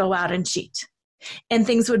and then go out and cheat. And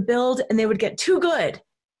things would build and they would get too good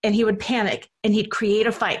and he would panic and he'd create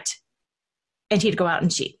a fight and he'd go out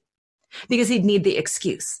and cheat because he'd need the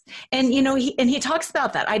excuse. And, he talks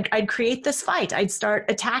about that. I'd create this fight. I'd start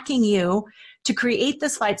attacking you to create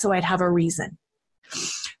this fight so I'd have a reason.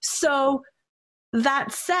 So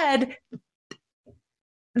that said,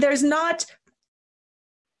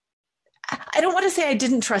 I don't want to say I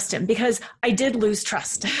didn't trust him because I did lose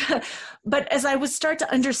trust. But as I would start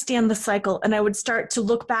to understand the cycle and I would start to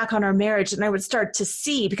look back on our marriage and I would start to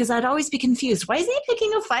see, because I'd always be confused. Why is he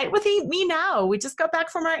picking a fight with me now? We just got back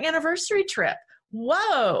from our anniversary trip.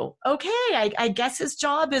 Whoa, okay. I guess his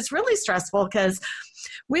job is really stressful because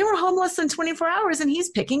we were home less than 24 hours and he's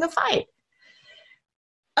picking a fight.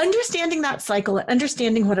 Understanding that cycle and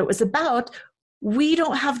understanding what it was about, we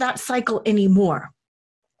don't have that cycle anymore.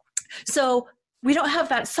 So we don't have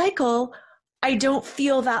that cycle. I don't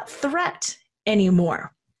feel that threat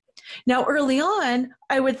anymore. Now, early on,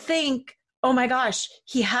 I would think, oh my gosh,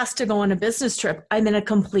 he has to go on a business trip. I'm in a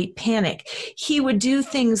complete panic. He would do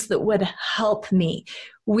things that would help me.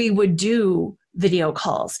 We would do video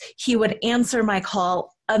calls. He would answer my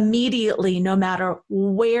call immediately, no matter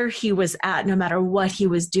where he was at, no matter what he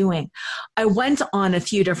was doing. I went on a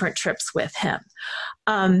few different trips with him.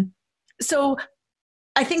 So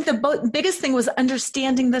I think the biggest thing was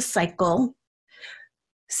understanding the cycle.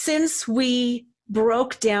 Since we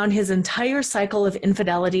broke down his entire cycle of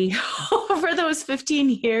infidelity over those 15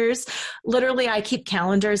 years. Literally, I keep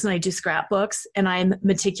calendars and I do scrapbooks and I'm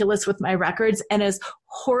meticulous with my records. And as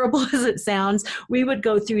horrible as it sounds, we would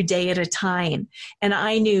go through day at a time. And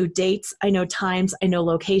I knew dates, I know times, I know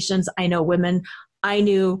locations, I know women, I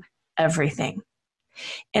knew everything.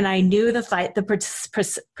 And I knew the fight that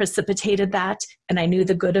precipitated that, and I knew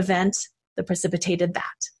the good event that precipitated that.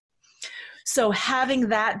 So having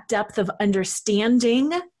that depth of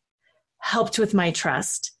understanding helped with my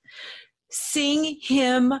trust. Seeing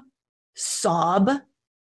him sob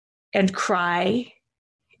and cry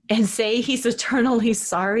and say he's eternally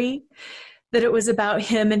sorry, that it was about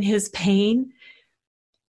him and his pain,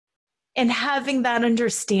 and having that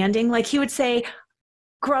understanding, like he would say,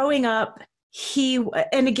 growing up,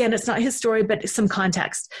 and again, it's not his story, but some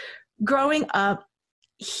context. Growing up,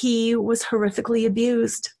 he was horrifically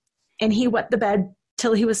abused. And he wet the bed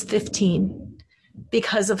till he was 15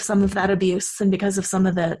 because of some of that abuse and because of some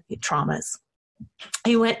of the traumas.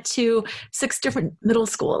 He went to 6 different middle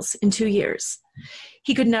schools in 2 years.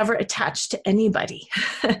 He could never attach to anybody.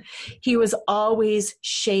 He was always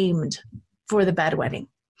shamed for the bedwetting.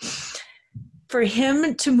 For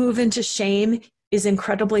him to move into shame is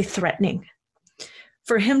incredibly threatening.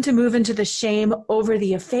 For him to move into the shame over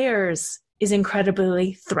the affairs is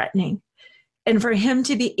incredibly threatening. And for him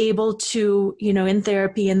to be able to, in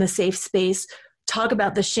therapy, in the safe space, talk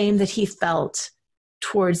about the shame that he felt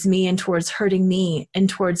towards me and towards hurting me and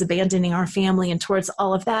towards abandoning our family and towards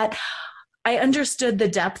all of that, I understood the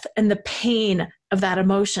depth and the pain of that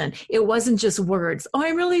emotion. It wasn't just words. Oh,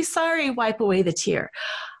 I'm really sorry. Wipe away the tear.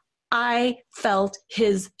 I felt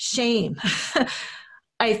his shame.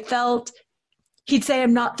 I felt he'd say,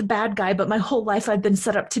 I'm not the bad guy, but my whole life I've been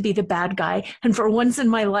set up to be the bad guy. And for once in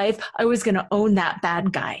my life, I was going to own that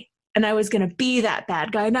bad guy. And I was going to be that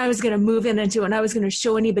bad guy. And I was going to move into it. And I was going to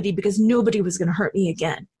show anybody because nobody was going to hurt me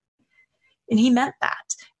again. And he meant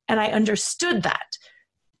that. And I understood that.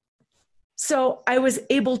 So I was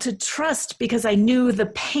able to trust because I knew the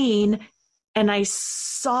pain and I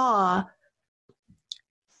saw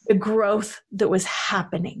the growth that was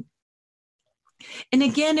happening. And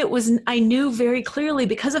again, I knew very clearly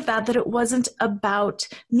because of that it wasn't about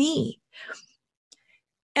me.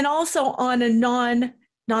 And also on a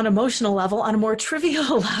non-emotional level, on a more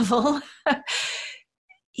trivial level,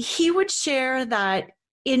 he would share that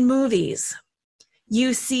in movies,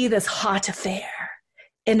 you see this hot affair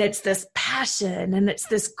and it's this passion and it's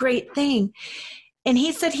this great thing. And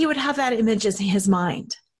he said he would have that image in his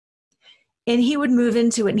mind. And he would move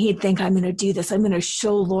into it and he'd think, I'm going to do this. I'm going to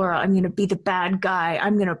show Laura. I'm going to be the bad guy.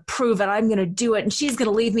 I'm going to prove it. I'm going to do it. And she's going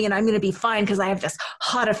to leave me and I'm going to be fine because I have this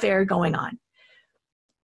hot affair going on.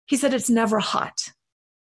 He said, it's never hot.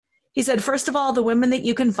 He said, first of all, the women that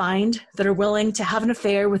you can find that are willing to have an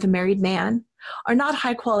affair with a married man are not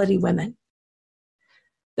high quality women.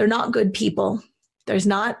 They're not good people. There's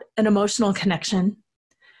not an emotional connection.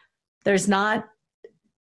 There's not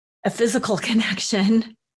a physical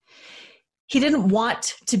connection. He didn't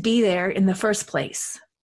want to be there in the first place.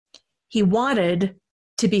 He wanted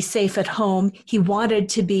to be safe at home. He wanted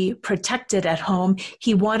to be protected at home.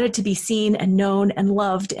 He wanted to be seen and known and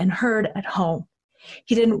loved and heard at home.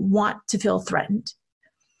 He didn't want to feel threatened.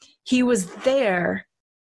 He was there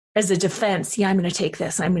as a defense. Yeah, I'm going to take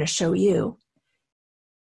this. I'm going to show you.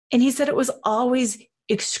 And he said it was always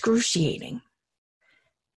excruciating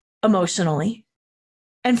emotionally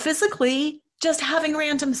and physically. Just having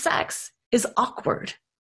random sex is awkward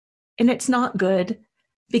and it's not good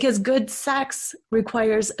because good sex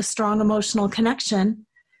requires a strong emotional connection,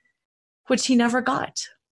 which he never got.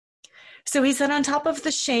 So he said on top of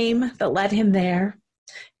the shame that led him there,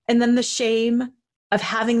 and then the shame of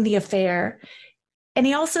having the affair, and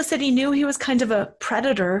he also said he knew he was kind of a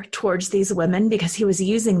predator towards these women because he was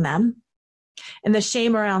using them, and the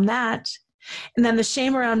shame around that. And then the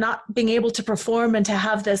shame around not being able to perform and to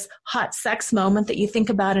have this hot sex moment that you think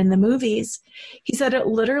about in the movies. He said it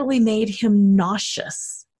literally made him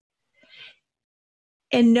nauseous.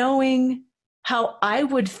 And knowing how I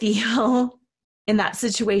would feel in that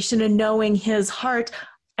situation and knowing his heart,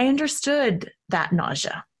 I understood that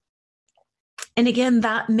nausea. And again,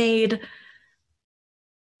 that made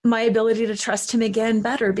my ability to trust him again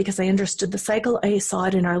better because I understood the cycle. I saw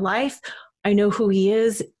it in our life. I know who he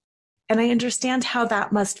is. And I understand how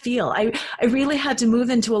that must feel. I really had to move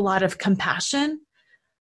into a lot of compassion.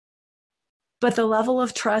 But the level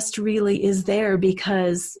of trust really is there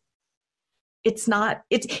because it's not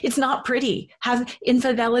pretty.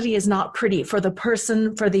 Infidelity is not pretty for the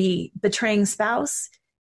person, for the betraying spouse,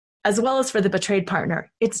 as well as for the betrayed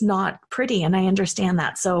partner. It's not pretty, and I understand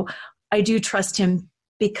that. So I do trust him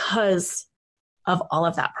because of all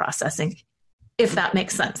of that processing, if that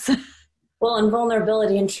makes sense. Well, and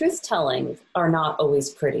vulnerability and truth-telling are not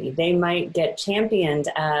always pretty. They might get championed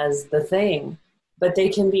as the thing, but they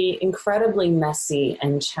can be incredibly messy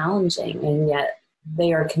and challenging, and yet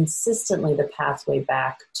they are consistently the pathway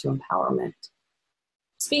back to empowerment.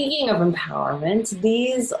 Speaking of empowerment,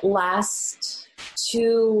 these last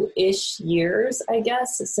 2-ish years, I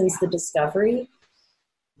guess, since the discovery,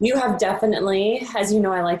 you have definitely, as you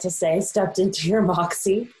know, I like to say, stepped into your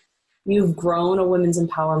moxie. You've grown a women's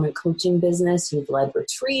empowerment coaching business. You've led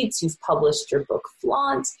retreats. You've published your book,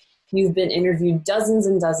 Flaunt. You've been interviewed dozens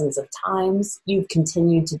and dozens of times. You've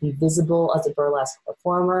continued to be visible as a burlesque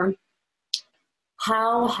performer.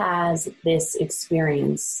 How has this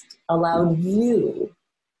experience allowed you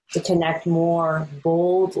to connect more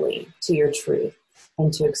boldly to your truth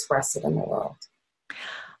and to express it in the world?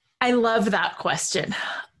 I love that question.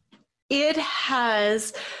 It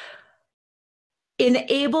has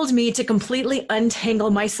enabled me to completely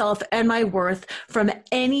untangle myself and my worth from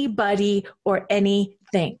anybody or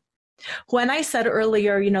anything. When I said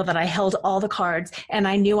earlier, that I held all the cards and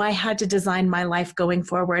I knew I had to design my life going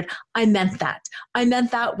forward, I meant that. I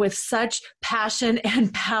meant that with such passion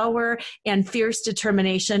and power and fierce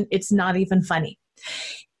determination. It's not even funny.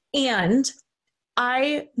 And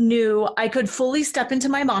I knew I could fully step into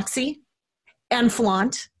my moxie and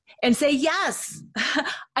flaunt and say, yes,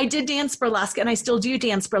 I did dance burlesque and I still do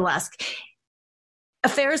dance burlesque.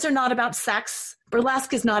 Affairs are not about sex.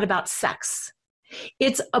 Burlesque is not about sex.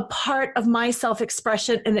 It's a part of my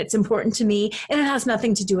self-expression and it's important to me, and it has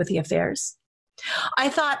nothing to do with the affairs. I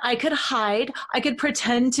thought I could hide, I could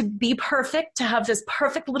pretend to be perfect, to have this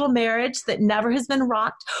perfect little marriage that never has been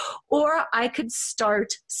rocked, or I could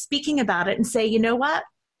start speaking about it and say, you know what?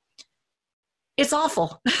 It's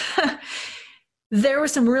awful. There were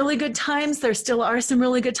some really good times, there still are some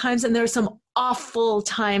really good times, and there are some awful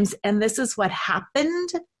times, and this is what happened.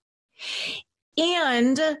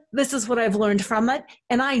 And this is what I've learned from it.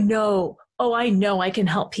 And I know I can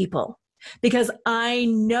help people because I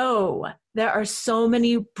know there are so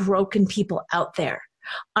many broken people out there.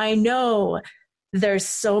 I know there's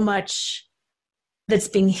so much that's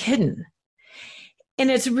being hidden. And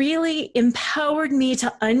it's really empowered me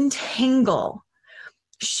to untangle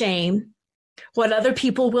shame, what other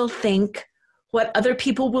people will think, what other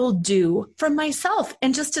people will do from myself,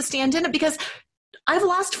 and just to stand in it because I've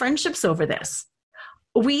lost friendships over this.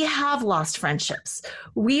 We have lost friendships.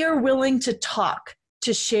 We are willing to talk,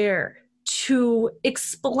 to share, to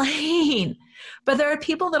explain. But there are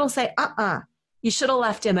people that'll say, you should have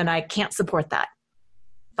left him and I can't support that.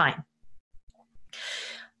 Fine.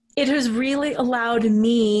 It has really allowed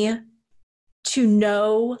me to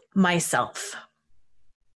know myself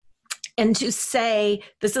and to say,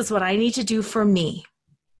 this is what I need to do for me.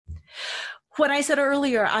 When I said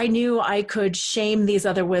earlier, I knew I could shame these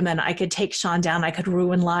other women. I could take Sean down. I could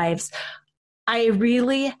ruin lives. I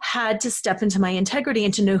really had to step into my integrity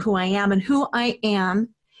and to know who I am. And who I am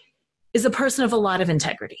is a person of a lot of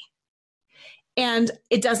integrity. And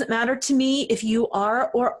it doesn't matter to me if you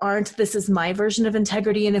are or aren't. This is my version of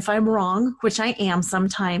integrity. And if I'm wrong, which I am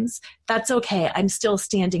sometimes, that's okay. I'm still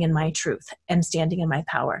standing in my truth and standing in my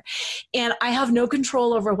power. And I have no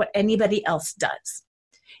control over what anybody else does.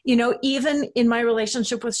 Even in my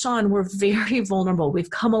relationship with Sean, we're very vulnerable. We've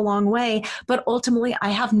come a long way, but ultimately I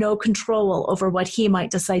have no control over what he might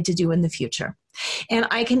decide to do in the future. And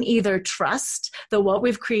I can either trust that what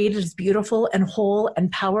we've created is beautiful and whole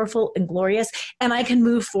and powerful and glorious, and I can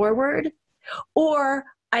move forward, or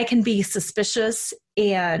I can be suspicious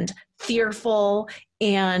and fearful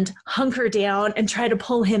and hunker down and try to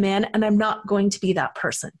pull him in, and I'm not going to be that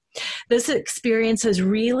person. This experience has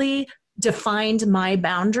really defined my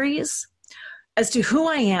boundaries as to who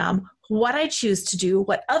I am, what I choose to do,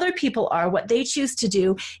 what other people are, what they choose to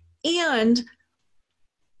do, and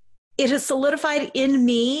it has solidified in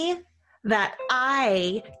me that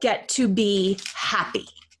I get to be happy.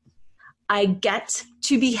 I get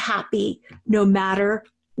to be happy no matter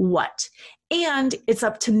what. And it's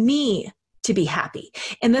up to me to be happy.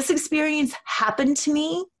 And this experience happened to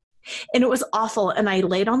me, and it was awful. And I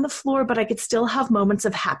laid on the floor, but I could still have moments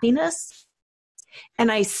of happiness.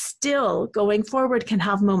 And I still, going forward, can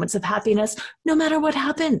have moments of happiness no matter what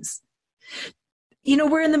happens. You know,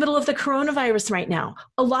 we're in the middle of the coronavirus right now.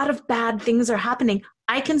 A lot of bad things are happening.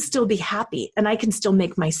 I can still be happy, and I can still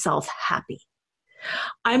make myself happy.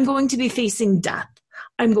 I'm going to be facing death.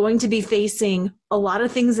 I'm going to be facing a lot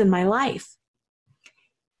of things in my life.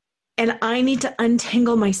 And I need to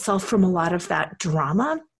untangle myself from a lot of that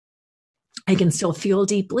drama. I can still feel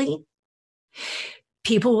deeply.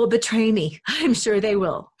 People will betray me. I'm sure they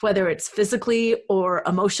will, whether it's physically or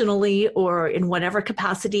emotionally or in whatever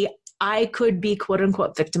capacity. I could be quote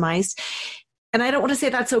unquote victimized. And I don't want to say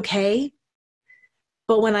that's okay.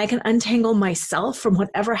 But when I can untangle myself from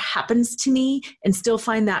whatever happens to me and still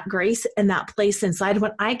find that grace and that place inside,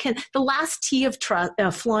 when I can, the last T of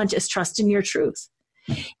flaunt is trust in your truth.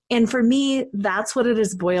 And for me, that's what it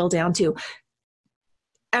has boiled down to.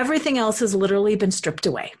 Everything else has literally been stripped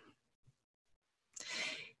away.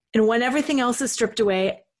 And when everything else is stripped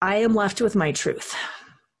away, I am left with my truth.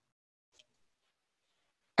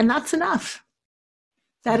 And that's enough.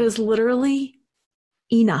 That is literally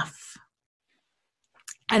enough.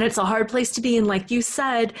 And it's a hard place to be. And like you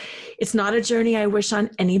said, it's not a journey I wish on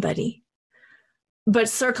anybody. But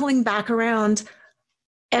circling back around,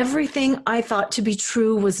 everything I thought to be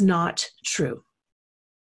true was not true.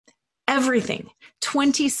 Everything.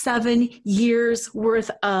 27 years worth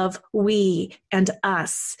of we and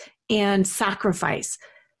us and sacrifice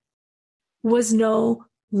was no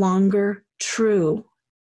longer true.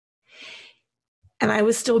 And I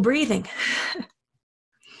was still breathing.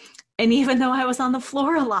 And even though I was on the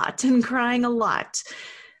floor a lot and crying a lot,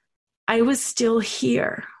 I was still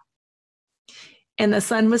here. And the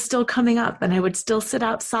sun was still coming up, and I would still sit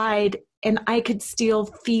outside, and I could still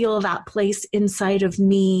feel that place inside of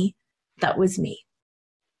me that was me.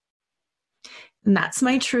 And that's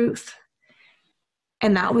my truth.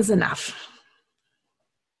 And that was enough.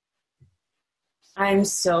 I'm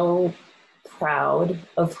so proud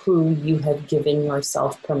of who you have given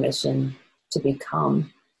yourself permission to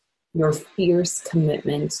become. Your fierce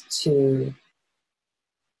commitment to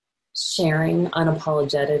sharing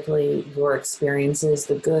unapologetically your experiences,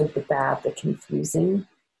 the good, the bad, the confusing,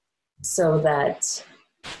 so that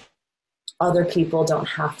other people don't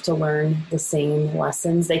have to learn the same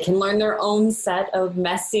lessons. They can learn their own set of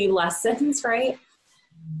messy lessons, right?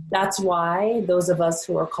 That's why those of us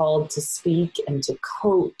who are called to speak and to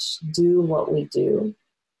coach do what we do.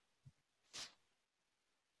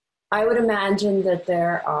 I would imagine that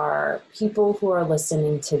there are people who are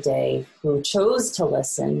listening today who chose to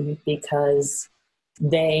listen because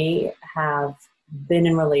they have been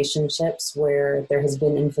in relationships where there has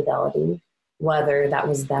been infidelity, whether that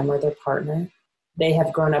was them or their partner. They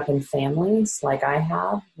have grown up in families like I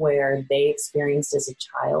have, where they experienced as a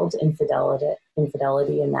child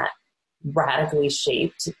infidelity, and that radically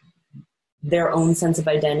shaped their own sense of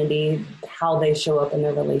identity, how they show up in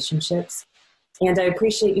their relationships. And I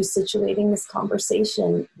appreciate you situating this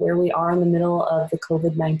conversation where we are in the middle of the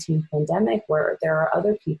COVID-19 pandemic, where there are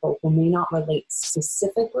other people who may not relate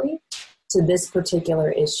specifically to this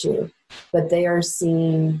particular issue, but they are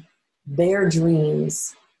seeing their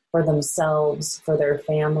dreams for themselves, for their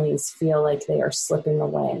families, feel like they are slipping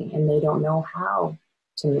away and they don't know how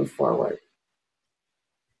to move forward.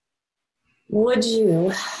 Would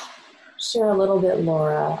you share a little bit,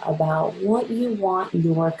 Laura, about what you want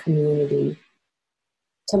your community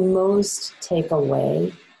to most take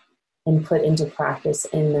away and put into practice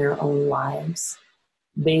in their own lives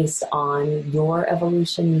based on your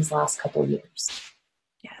evolution these last couple of years?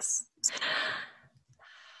 Yes.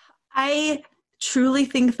 I truly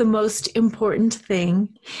think the most important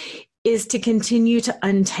thing is to continue to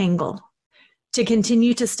untangle, to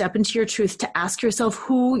continue to step into your truth, to ask yourself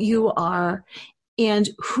who you are and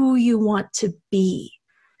who you want to be,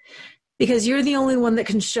 because you're the only one that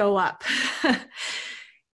can show up.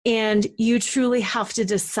 And you truly have to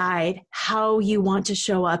decide how you want to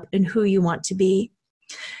show up and who you want to be,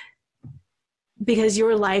 because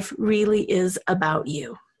your life really is about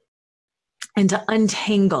you. And to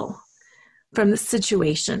untangle from the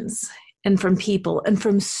situations and from people and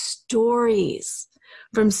from stories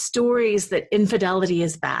that infidelity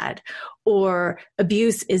is bad or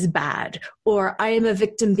abuse is bad or I am a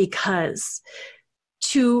victim because,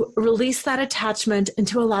 to release that attachment and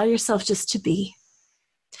to allow yourself just to be.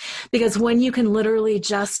 Because when you can literally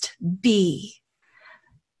just be,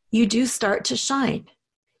 you do start to shine.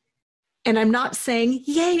 And I'm not saying,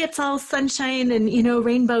 yay, it's all sunshine and,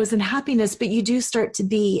 rainbows and happiness, but you do start to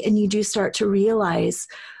be, and you do start to realize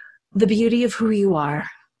the beauty of who you are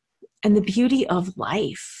and the beauty of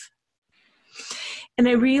life. And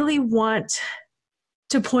I really want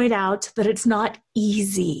to point out that it's not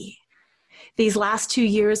easy. These last 2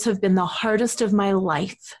 years have been the hardest of my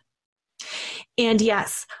life. And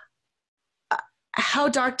yes, how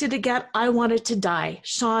dark did it get? I wanted to die.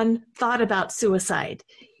 Sean thought about suicide.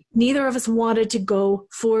 Neither of us wanted to go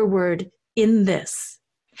forward in this.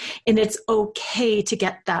 And it's okay to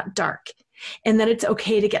get that dark. And then it's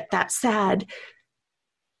okay to get that sad.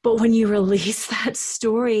 But when you release that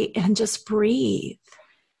story and just breathe,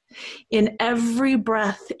 in every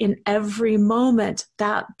breath, in every moment,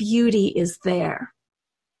 that beauty is there.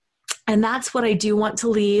 And that's what I do want to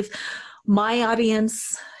leave my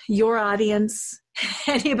audience, your audience,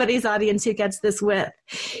 anybody's audience who gets this with,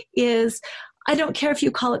 is I don't care if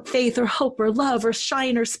you call it faith or hope or love or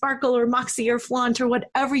shine or sparkle or moxie or flaunt or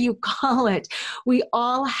whatever you call it. We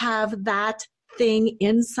all have that thing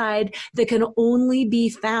inside that can only be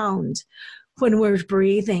found when we're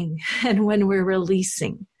breathing and when we're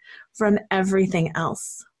releasing from everything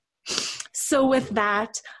else. So with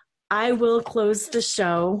that, I will close the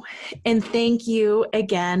show and thank you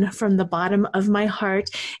again from the bottom of my heart.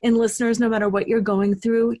 And listeners, no matter what you're going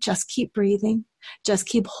through, just keep breathing. Just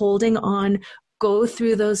keep holding on. Go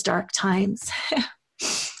through those dark times.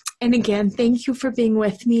 And again, thank you for being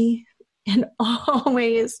with me. And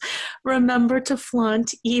always remember to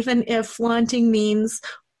flaunt, even if flaunting means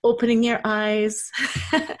opening your eyes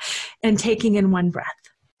and taking in one breath.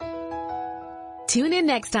 Tune in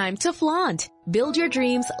next time to Flaunt. Build your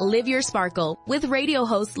dreams, live your sparkle with radio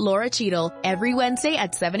host Laura Cheadle every Wednesday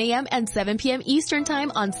at 7 a.m. and 7 p.m. Eastern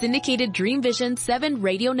Time on syndicated Dream Vision 7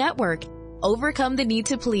 radio network. Overcome the need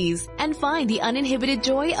to please and find the uninhibited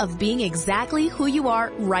joy of being exactly who you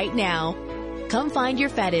are right now. Come find your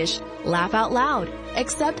fetish, laugh out loud,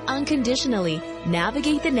 accept unconditionally,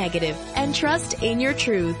 navigate the negative, and trust in your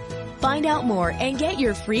truth. Find out more and get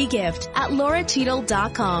your free gift at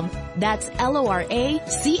lauracheadle.com. That's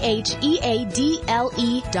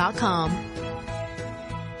LORACHEADLE.com.